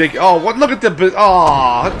 This is ridiculous. Oh, what? Look at the.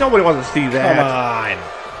 Oh, nobody wants to see that. Come on.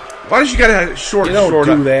 Why don't you gotta have it short? You don't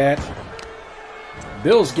do up? that.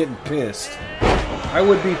 Bill's getting pissed. I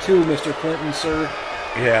would be too, Mr. Clinton, sir.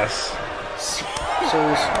 Yes.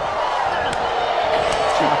 Sirs.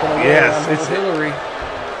 Chopping away Yes, on it's Hillary.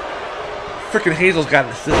 Freaking Hazel's got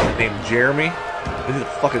an assistant named Jeremy. He's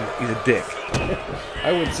a dick.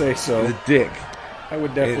 I would say so. He's a dick. I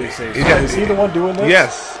would definitely say so. Is he the one doing this?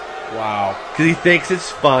 Yes. Wow. Because he thinks it's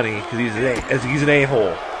funny. Because he's an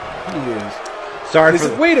a-hole. He is. Sorry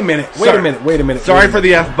for. Wait a minute. Wait a minute. Sorry for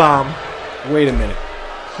the F-bomb. Wait a minute.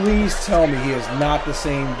 Please tell me he is not the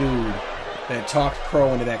same dude that talked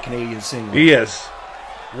Crow into that Canadian single. He is.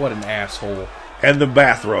 What an asshole. And the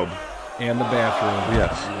bathrobe. And the bathroom.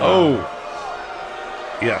 Yes. Wow. Oh.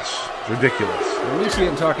 Yes. It's ridiculous. At least he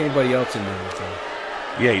didn't talk anybody else into anything.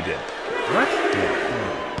 Yeah, he did. What? Yeah.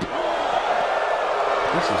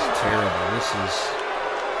 This is terrible. This is...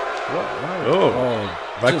 What?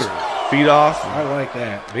 Like just, feet off. I like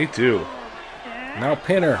that. Me too. Now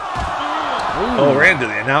Pinner. Oh, ran to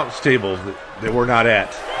the announce table that we're not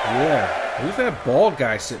at. Yeah. Who's that bald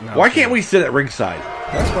guy sitting out Why there? can't we sit at ringside?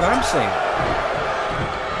 That's what I'm saying.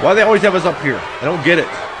 Why do they always have us up here? I don't get it.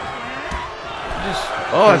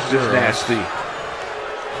 It's just nasty.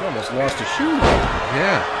 She almost lost a shoe.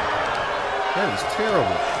 Yeah. That is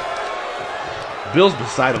terrible. Bill's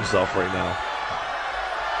beside himself right now.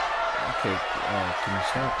 Okay, can you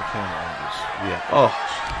stop the camera angles? Yeah. Oh.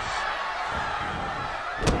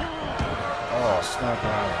 Oh, snap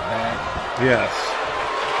out of the back. Yes.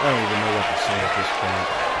 I don't even know what to say at this point.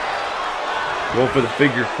 Going for the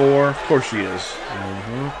figure 4. Of course she is.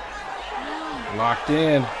 Mm-hmm. Locked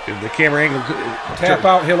in. If the camera angle. Tap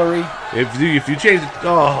out, Hillary. If you change it.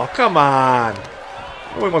 Oh, come on.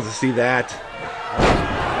 Nobody wants to see that.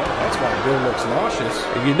 That's why Bill looks nauseous.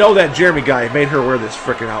 And you know that Jeremy guy made her wear this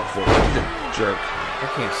frickin' outfit. He's a jerk. I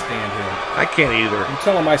can't stand him. I can't either. You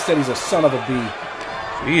tell him I said he's a son of a B.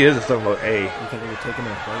 He is a son of a. You think they would take him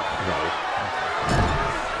in a fight? No.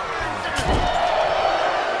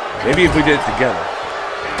 Maybe if we did it together.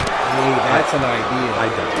 Hey, that's an idea. I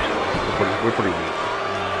don't. We're pretty weak.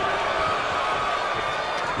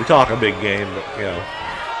 We talk a big game, but, you know.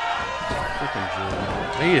 Freaking Jeremy.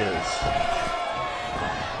 He is.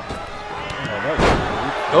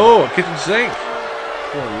 Oh, a kitchen sink.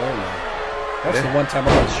 poor Lola. That's the one time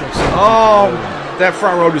I'm going to show something. Oh, that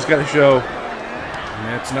front row just got to show. And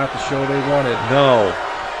that's not the show they wanted. No.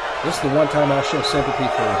 This is the one time I'll show sympathy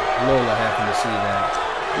for Lola having to see that.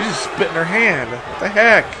 She's just spitting her hand. What the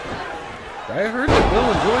heck? I heard that Bill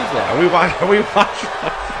enjoys that. Are we watching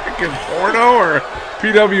a freaking porno or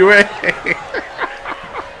PWA?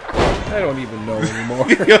 I don't even know anymore.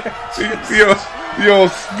 the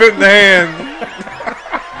old spit in the hand.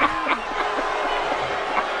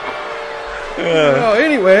 Well,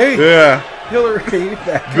 anyway. Yeah. Hillary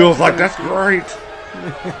back. Bill's like, that's great.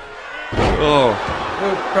 Oh.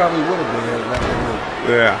 Well, it probably would have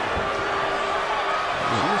been. Yeah.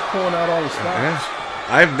 She was pulling out all the stops. Yeah.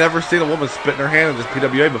 I've never seen a woman spit in her hand in this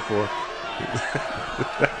PWA before.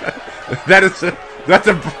 That's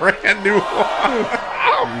a brand new one.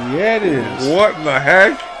 Yeah, it is. What in the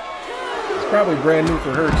heck? It's probably brand new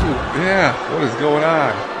for her, too. Yeah, what is going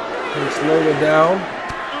on? Takes Lola down.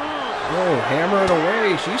 Oh, hammering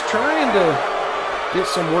away. She's trying to get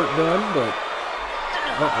some work done, but...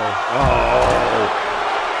 Uh-oh. Oh.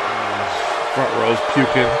 Front row's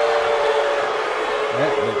puking.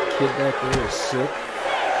 That kid back there is sick.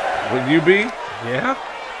 Wouldn't you be? Yeah?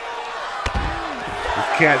 This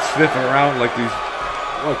cat's sniffing around like these...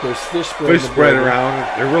 Like there's fish spread around.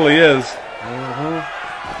 There really is. Mm-hmm.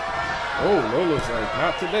 Oh, Lola's like,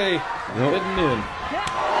 not today. Nope. Heading in.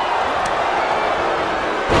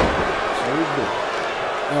 So good.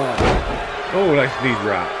 Oh, nice knee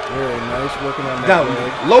drop. Very nice, working on that Now,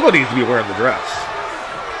 leg. Lola needs to be wearing the dress.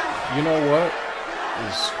 You know what?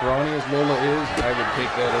 As scrawny as Lola is, I would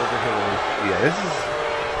take that over Hillary. Yeah, this is...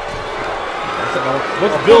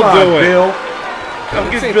 What's Bill doing? Bill. Come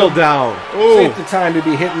get Bill down. Take the time to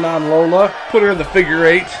be hitting on Lola. Put her in the figure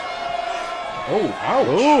 8. Oh, ouch.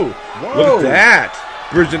 Oh, whoa. Look at that.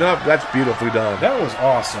 Bridging up. That's beautifully done. That was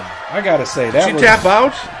awesome. I got to say, that Did she tap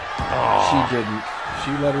out? Oh. She didn't.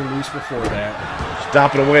 She let her loose before that.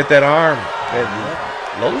 Stopping away at that arm. And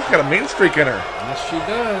Lola's got a mean streak in her. Yes, she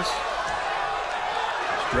does.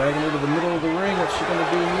 She's dragging her to the middle of the ring. What's she going to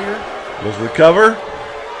do here? Goes to the cover.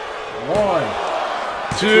 1,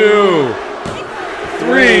 2,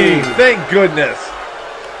 3. Thank goodness.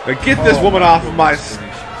 Now get this woman off of my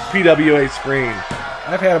PWA screen.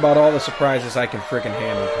 I've had about all the surprises I can frickin'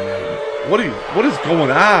 handle tonight. What is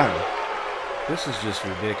going on? This is just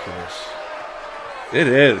ridiculous. It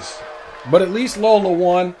is. But at least Lola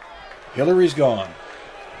won. Hillary's gone.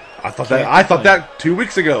 I thought that 2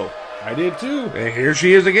 weeks ago. I did too. And here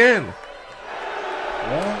she is again.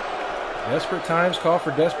 Well, desperate times call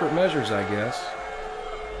for desperate measures, I guess.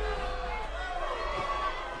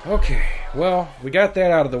 Okay, well, we got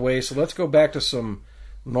that out of the way, so let's go back to some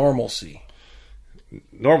normalcy.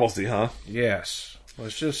 Normalcy, huh? Yes.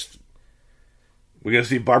 Let's just... We gonna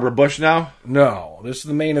see Barbara Bush now? No, this is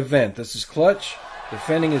the main event. This is Clutch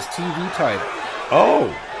defending his TV title.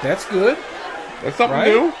 Oh. That's good. That's something right?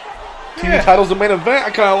 new. TV title's the main event.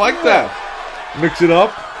 I kind of like that. Mix it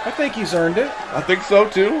up. I think he's earned it. I think so,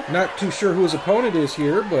 too. Not too sure who his opponent is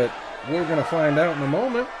here, but we're going to find out in a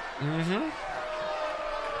moment. Mm-hmm.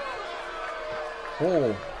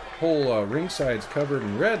 Whole ringside's covered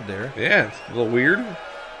in red there. Yeah, it's a little weird.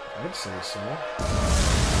 I'd say so.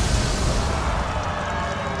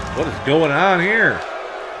 What is going on here?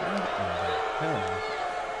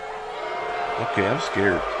 Okay, I'm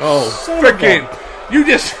scared. Oh, freaking! You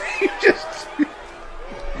just...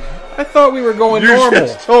 I thought we were going you normal. You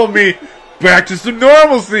just told me back to some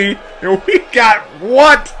normalcy, and we got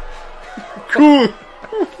what? Cool.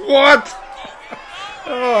 What?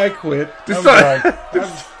 Oh, I quit.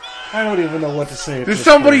 I don't even know what to say. Did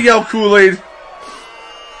somebody yell Koolaid?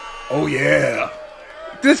 Oh, yeah.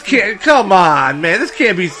 This can't... Come on, man. This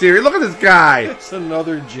can't be serious. Look at this guy. It's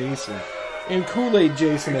another Jason. And Koolaid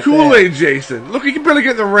Jason at Koolaid Jason. Look, he can barely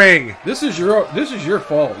get in the ring. This is your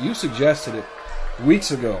fault. You suggested it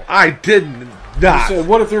weeks ago. I did not. You said,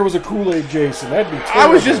 what if there was a Koolaid Jason? That'd be terrible. I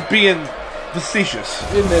was just being facetious.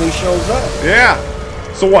 And then he shows up. Yeah.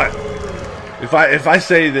 So what? If I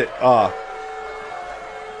say that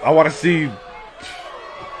I want to see,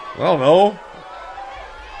 I don't know,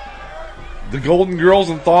 the Golden Girls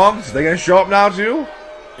and thongs, they gonna show up now too?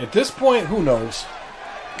 At this point, who knows?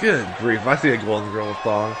 Good grief! If I see a Golden Girl with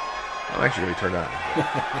thong, I'm actually gonna turn on.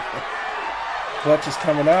 Clutch is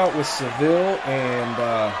coming out with Seville and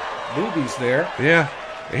Boobies there. Yeah,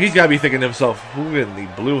 and he's gotta be thinking to himself, "Who in the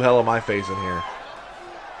blue hell am I facing here?"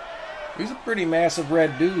 He's a pretty massive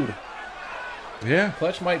red dude. Yeah.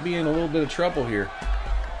 Clutch might be in a little bit of trouble here.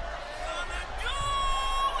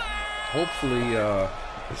 Hopefully,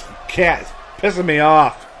 this cat's pissing me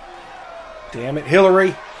off. Damn it,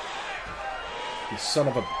 Hillary. You son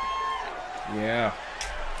of a... Yeah.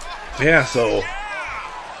 Yeah, so...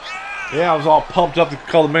 Yeah, I was all pumped up to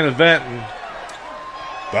call the main event, and...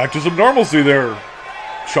 Back to some normalcy there,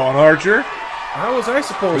 Shawn Archer. How was I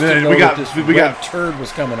supposed to know that this red turd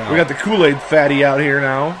was coming out? We got the Kool-Aid fatty out here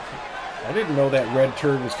now. I didn't know that red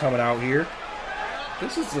turd was coming out here.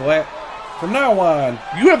 This is the last... From now on...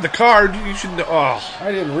 You have the card. You should know. Oh.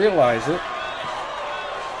 I didn't realize it.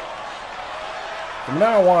 From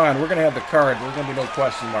now on, we're going to have the card. There's going to be no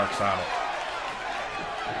question marks on it.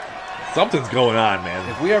 Something's going on, man.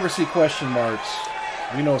 If we ever see question marks,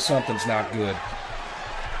 we know something's not good.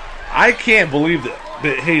 I can't believe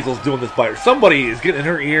that Hazel's doing this by her. Somebody is getting in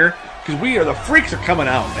her ear, because the freaks are coming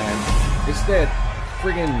out, man. It's that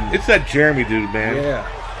friggin'... It's that Jeremy dude, man. Yeah.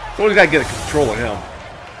 Somebody's got to get a control of him.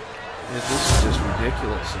 This is just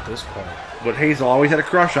ridiculous at this point. But Hazel always had a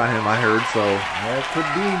crush on him, I heard, so... Yeah, it could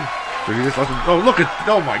be. So he just lets him... Oh, look at...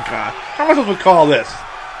 Oh, my God. How am I supposed to call this?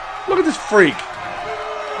 Look at this freak.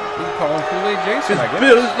 You can call him Kool-Aid Jason, I guess.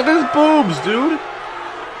 Look at his boobs, dude.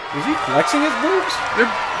 Is he flexing his boobs?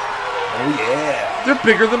 Oh, yeah. They're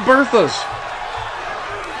bigger than Bertha's.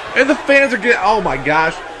 And the fans are getting... Oh, my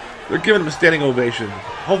gosh. They're giving him a standing ovation.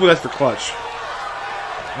 Hopefully that's for Clutch.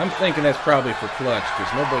 I'm thinking that's probably for Clutch, because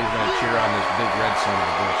nobody's going to cheer on this big red son of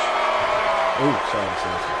a bitch. Oh, sorry.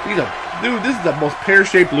 Dude, this is the most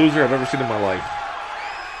pear-shaped loser I've ever seen in my life.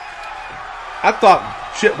 I thought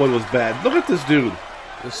Chitwood was bad. Look at this dude.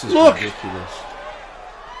 This is ridiculous.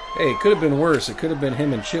 Hey, it could have been worse. It could have been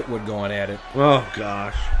him and Chitwood going at it. Oh,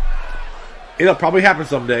 gosh. It'll probably happen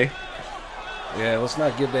someday. Yeah, let's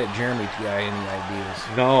not give that Jeremy guy any ideas.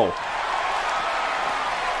 No.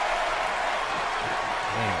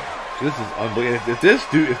 Man, this is unbelievable.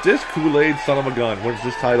 If this Kool-Aid son of a gun wins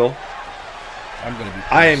this title, I'm gonna be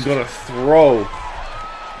pissed. I am gonna throw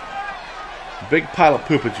a big pile of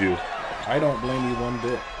poop at you. I don't blame you one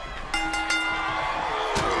bit.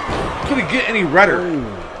 Couldn't get any redder. Ooh.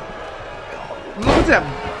 Look at that.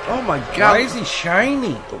 Oh my God. Why is he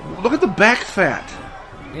shiny? Look at the back fat.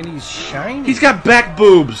 And he's shiny. He's got back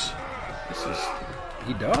boobs.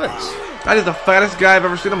 He does. That is the fattest guy I've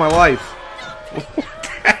ever seen in my life. What the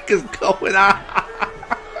heck is going on?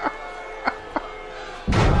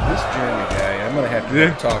 This Jeremy guy, I'm going to have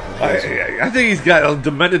Yeah. Talking. I think he's got a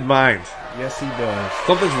demented mind. Yes, he does.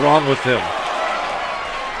 Something's wrong with him.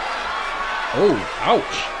 Oh,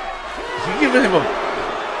 ouch. Is he giving him a...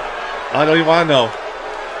 I don't even want to know.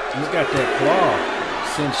 He's got that claw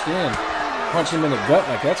cinched in. Punch him in the gut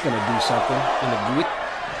like that's going to do something in the gut.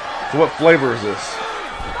 So what flavor is this?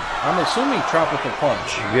 I'm assuming tropical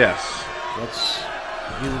punch. Yes. That's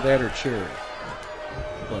either that or cherry.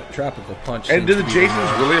 But tropical punch. And do the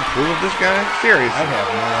Jasons really approve of this guy? Seriously. I have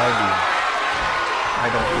no idea.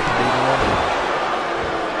 I don't think either one of them.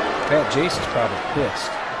 Fat Jason's probably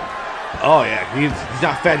pissed. Oh, yeah. He's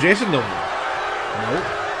not Fat Jason no more. Nope.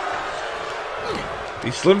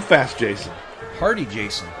 He's Slim Fast Jason. Hardy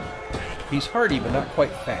Jason. He's hardy, but not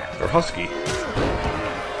quite fat. Or husky.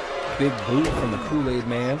 Big boot from the Koolaid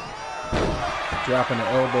man. Dropping the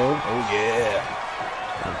elbow. Oh, yeah.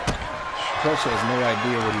 Clutch has no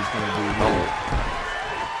idea what he's going to do here.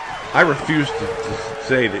 I refuse to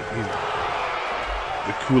say that he's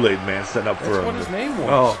the Koolaid man setting up for him. That's what his name was.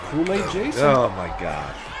 Oh. Koolaid Jason. Oh, my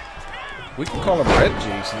gosh. We can call him Red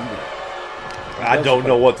Jason. I don't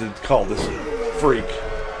know what to call this freak.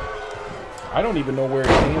 I don't even know where he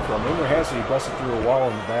came from. Rumor has it he busted through a wall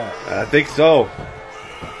in the back. I think so.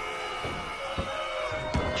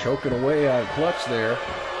 Choking away on Clutch there.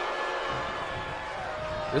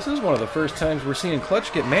 This is one of the first times we're seeing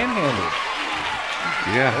Clutch get manhandled.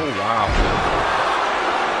 Yeah. Oh, wow.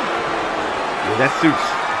 Yeah, that suit's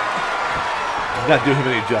not doing him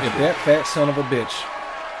any justice. If that fat son of a bitch.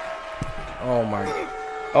 Oh, my.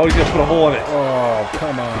 Oh, he's going to put a hole in it. Oh,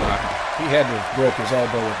 come on. He had to have broke his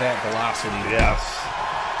elbow with that velocity. Yes.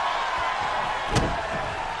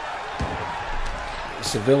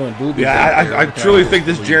 Seville and Booby. Yeah, I truly think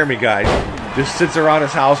this Jeremy guy just sits around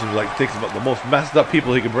his house and like takes the most messed up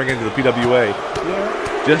people he can bring into the PWA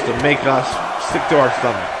just to make us sick to our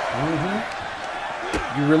stomach.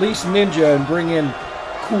 You release Ninja and bring in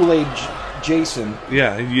Koolaid Jason.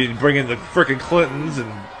 Yeah, and you bring in the frickin' Clintons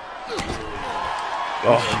and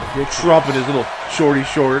Trump in his little shorty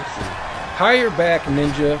shorts. Hire back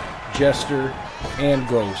Ninja, Jester, and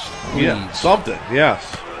Ghost. Please. Yeah, something,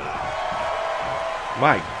 yes.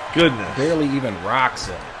 My goodness. Barely even rocks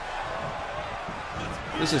him.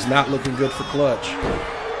 This is not looking good for Clutch.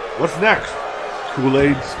 What's next?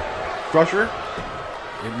 Koolaid's Crusher?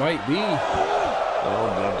 It might be. Oh,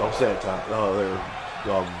 no, don't say it, Tom. Oh, there.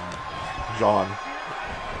 Shawn.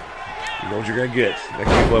 You know what you're going to get. Next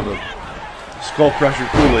week we'll have a Skull Crusher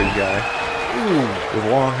Koolaid guy. Ooh. With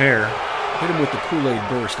long hair. Hit him with the Koolaid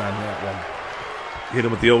burst on that one. Hit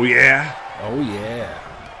him with the oh yeah. Oh yeah.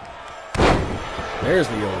 There's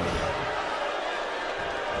the oh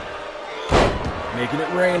yeah. Making it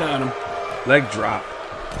rain on him. Leg drop.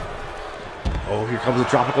 Oh, here comes the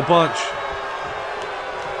tropical punch.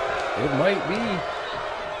 It might be.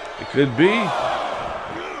 It could be.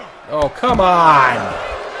 Oh, come on.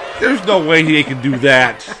 There's no way he can do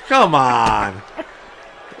that. Come on.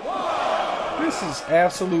 This is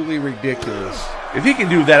absolutely ridiculous. If he can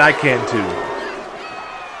do that, I can too.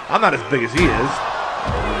 I'm not as big as he is. I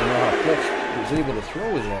don't even know how Clutch was able to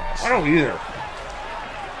throw his ass. I don't either.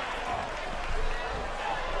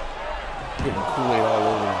 Getting Koolaid all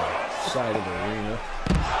over the side of the arena.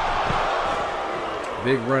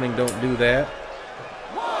 Big running don't do that.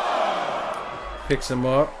 Picks him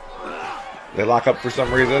up. They lock up for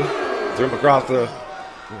some reason. Threw him across the...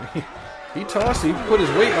 He tossed it. He put his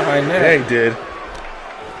weight behind that. Yeah, he did.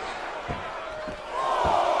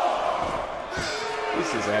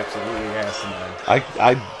 This is absolutely asinine. I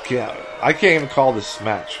can't even call this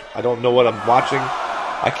match. I don't know what I'm watching.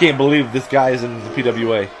 I can't believe this guy is in the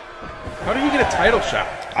PWA. How did he get a title shot?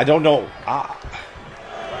 I don't know.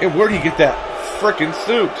 And where did he get that frickin'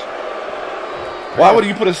 suit? Why would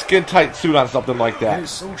you put a skin-tight suit on something like that? It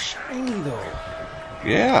is so shiny, though.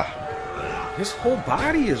 Yeah. His whole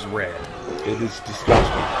body is red. It is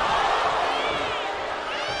disgusting.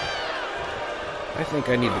 I think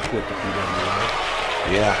I need to quit the PWA.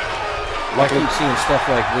 Yeah. I keep seeing stuff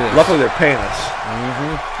like this. Luckily, they're paying us.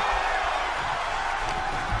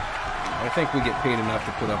 I think we get paid enough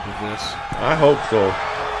to put up with this. I hope so.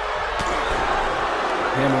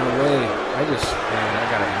 Hammering away. I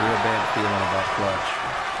got a real bad feeling about Clutch.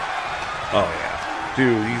 Oh, yeah.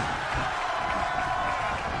 Dude,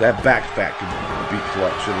 that back fat can beat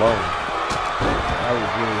Clutch alone. I was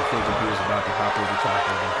really thinking he was about to hop over top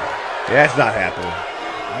of him. Yeah, it's not happening.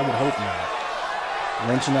 I would hope not.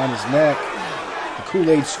 Wrenching on his neck. The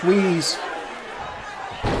Koolaid squeeze.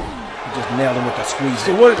 He just nailed him with the squeeze.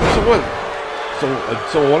 So one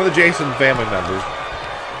of the Jason family members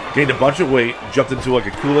gained a bunch of weight, jumped into like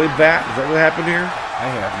a Koolaid vat. Is that what happened here? I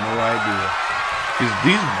have no idea.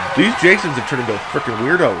 These Jasons have turned into freaking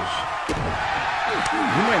weirdos.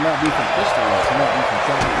 You might not be from Pistol Whips. You might be from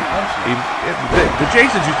Chocolate Punch. The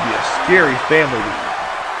Jasons used to be a scary family.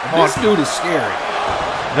 This dude is scary.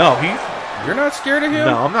 No, You're not scared of him?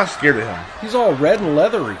 No, I'm not scared of him. He's all red and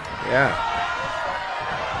leathery. Yeah.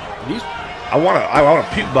 I want a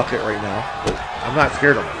puke bucket right now, but I'm not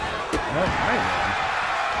scared of him. No, I am.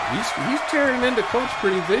 He's tearing into Clutch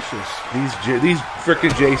pretty vicious. These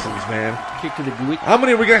frickin' Jasons, man. Kick to the glute. How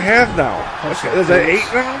many are we gonna have now? Is that 8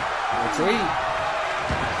 now? That's 8.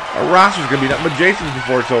 Our roster's gonna be nothing but Jasons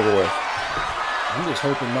before it's over with. I'm just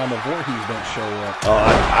hoping Mama Voorhees don't show up. Oh,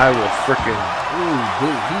 I will frickin'. Ooh,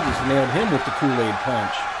 dude, he just nailed him with the Koolaid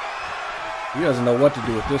punch. He doesn't know what to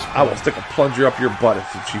do with this punch. I will stick a plunger up your butt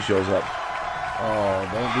if she shows up. Oh,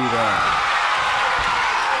 don't do that.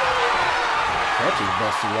 That is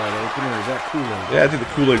busted wide open, or is that Koolaid? Yeah, I think the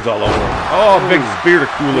Koolaid's all over him. Oh, ooh, big spear to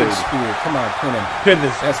Koolaid. Big spear. Come on, pin him. Pin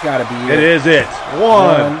this. That's got to be it. It is it.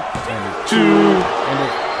 1, 2.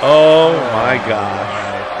 Oh, my gosh.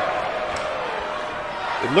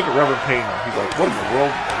 And look at Reverend Payne. He's like, what in the world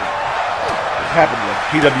is happening to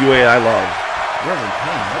PWA I love? Reverend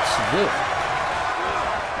Payne, that's Seville.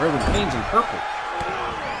 Reverend Payne's in purple.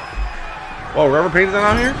 Oh, Reverend Payne's not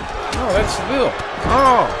on here? No, that's Seville.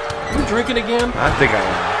 Oh. You drinking again? I think I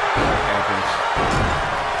am. That happens.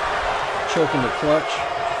 Choking the clutch.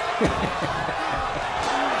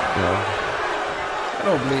 No. I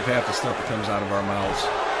don't believe half the stuff that comes out of our mouths.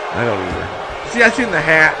 I don't either. See, I seen the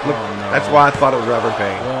hat. Look, oh, no. That's why I thought it was Reverend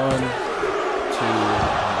Payne. 1, 2.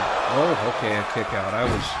 Oh, okay, a kick out. I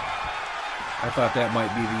thought that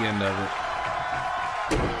might be the end of it.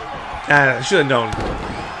 I should have known.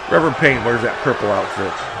 Reverend Payne wears that purple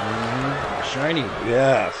outfit. Shiny.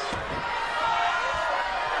 Yes.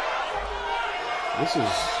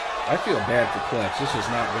 I feel bad for Clutch. This is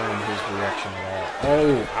not going in his direction at all.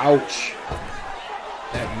 Oh, ouch.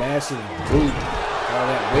 That massive boot. All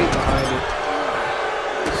that weight behind it.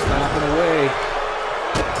 Stomping away.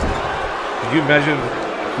 Could you imagine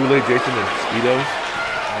Koolaid Jason in Speedos?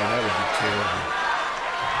 Oh, that would be terrible.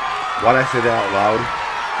 Why'd I say that out loud?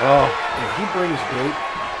 Oh. If he brings Great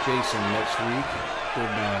Jason next week,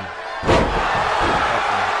 we're done.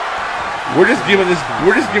 We're just giving this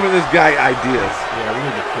guy ideas. Yeah, we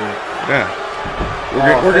need to quit. Yeah.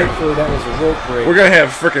 Thankfully that was a rope break. We're gonna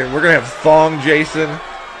have Thong Jason.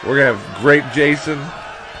 We're gonna have Grape Jason.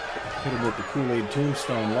 Hit him with the Koolaid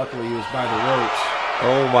tombstone. Luckily he was by the ropes.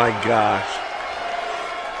 Oh my gosh.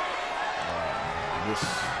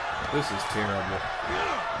 This is terrible.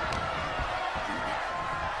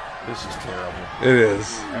 This is terrible. It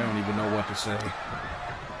is. I don't even know what to say.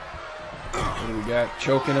 What do we got?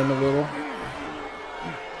 Choking him a little.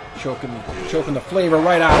 Choking the flavor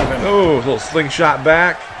right out of him. Oh, a little slingshot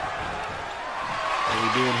back. What are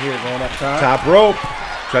we doing here? Going up top? Top rope.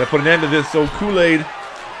 Try to put an end to this old Koolaid.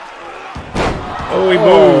 Oh, he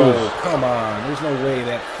moves. Come on. There's no way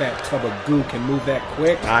that fat tub of goo can move that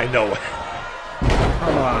quick. I know it.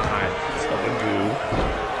 Come on. Tub of goo.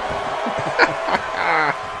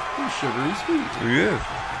 He's sugary sweet. He is.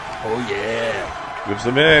 Oh, yeah. Whips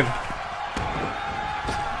him in.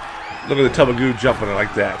 Look at the tub of goo jumping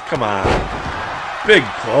like that. Come on. Big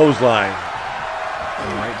clothesline.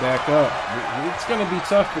 And right back up. It's going to be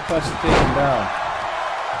tough for Clutch to take him down.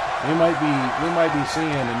 We might be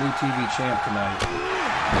seeing a new TV champ tonight.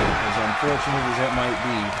 As unfortunate as that might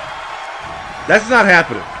be. That's not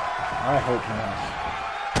happening. I hope not.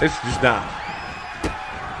 It's just not.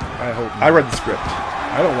 I hope not. I read the script.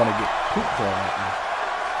 I don't want to get poop thrown at me.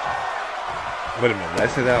 Wait a minute. Did I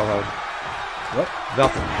say that out loud? What?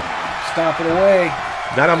 Nothing. Stomp it away.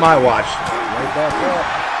 Not on my watch. Right back up.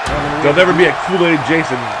 There'll never be a Koolaid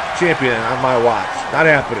Jason champion on my watch. Not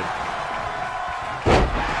happening.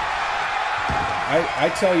 I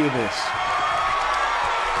tell you this.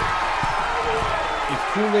 If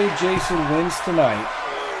Koolaid Jason wins tonight,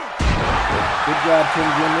 good job, Tim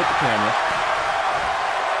Jim, with the camera.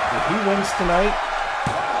 If he wins tonight,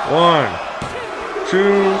 1,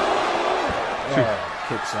 2.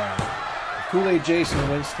 Kicks out. If Koolaid Jason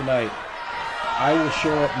wins tonight, I will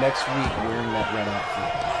show up next week wearing that red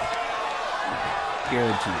outfit.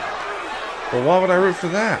 Guaranteed. Well, why would I root for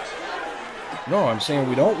that? No, I'm saying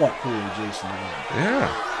we don't want Koolaid Jason to win. Yeah.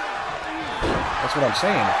 That's what I'm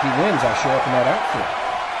saying. If he wins, I'll show up in that outfit.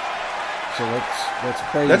 So let's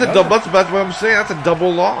pray. That's what I'm saying. That's a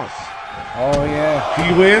double loss. Oh yeah.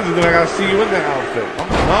 He wins, and then I gotta see you in that outfit. Oh,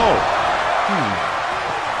 no.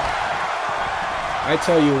 I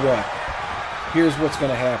tell you what. Here's what's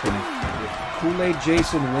gonna happen. If Koolaid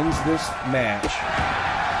Jason wins this match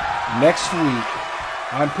next week,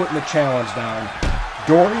 I'm putting the challenge down.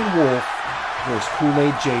 Dorian Wulff versus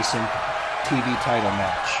Koolaid Jason TV title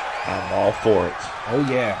match. I'm all for it. Oh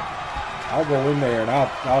yeah. I'll go in there and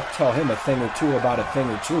I'll tell him a thing or two about a thing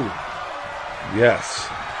or two. Yes.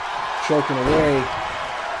 Choking away.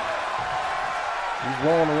 He's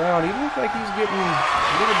rolling around. He looks like he's getting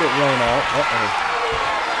a little bit worn out. Uh-oh.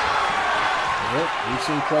 Yep, we've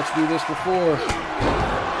seen Clutch do this before.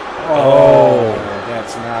 Oh,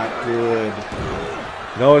 that's not good.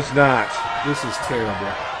 No, it's not. This is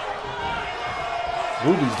terrible.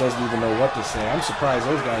 Movies doesn't even know what to say. I'm surprised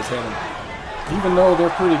those guys haven't, even though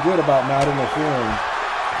they're pretty good about not interfering.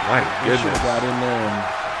 My They should goodness. have got in there and...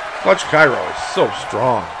 Clutch Kyro is so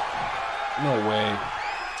strong. No way.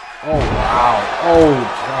 Oh, wow. Oh,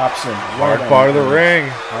 drops him. Hard part of the ring.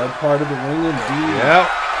 Hard part of the ring indeed. Yep.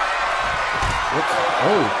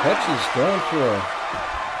 Oh, Clutch is going for a...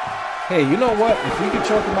 Hey, you know what? If we could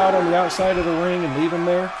choke him out on the outside of the ring and leave him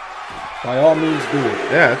there, by all means do it.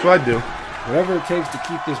 Yeah, that's what I do. Whatever it takes to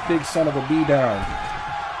keep this big son of a bee down.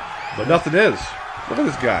 But nothing is. Look at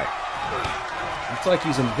this guy. It's like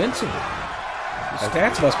he's invincible. His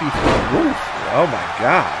stats must be through the roof. Oh my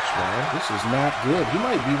gosh, man. This is not good. He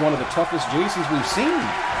might be one of the toughest Jasons we've seen.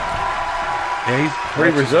 Yeah, he's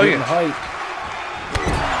pretty Clutch is resilient. getting hyped.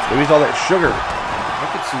 Maybe he's all that sugar. I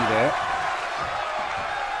could see that.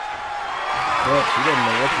 But he doesn't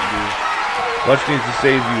know what to do. Clutch needs to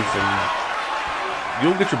save you from...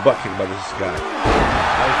 You'll get your butt kicked by this guy.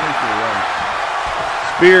 I think you're right.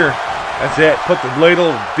 Spear. That's it. Put the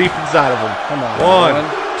ladle deep inside of him. Come on.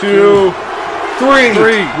 1, 2,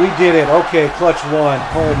 3. We did it. Okay, Clutch won.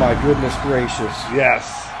 Oh my goodness gracious.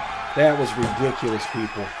 Yes. That was ridiculous,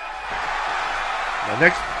 people. The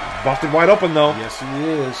next, busted wide open though. Yes, he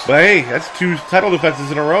is. But hey, that's 2 title defenses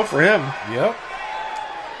in a row for him. Yep.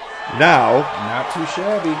 Now, Not too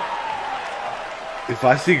shabby. if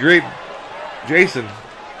I see great Jason,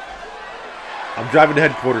 I'm driving to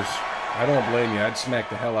headquarters. I don't blame you. I'd smack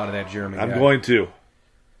the hell out of that Jeremy I'm guy. going to.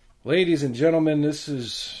 Ladies and gentlemen, this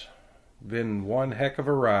has been one heck of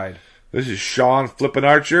a ride. This is Shawn Flippin'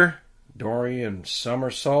 Archer. Dorian,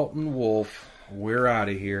 Somersault, and Wulff. We're out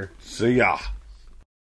of here. See ya.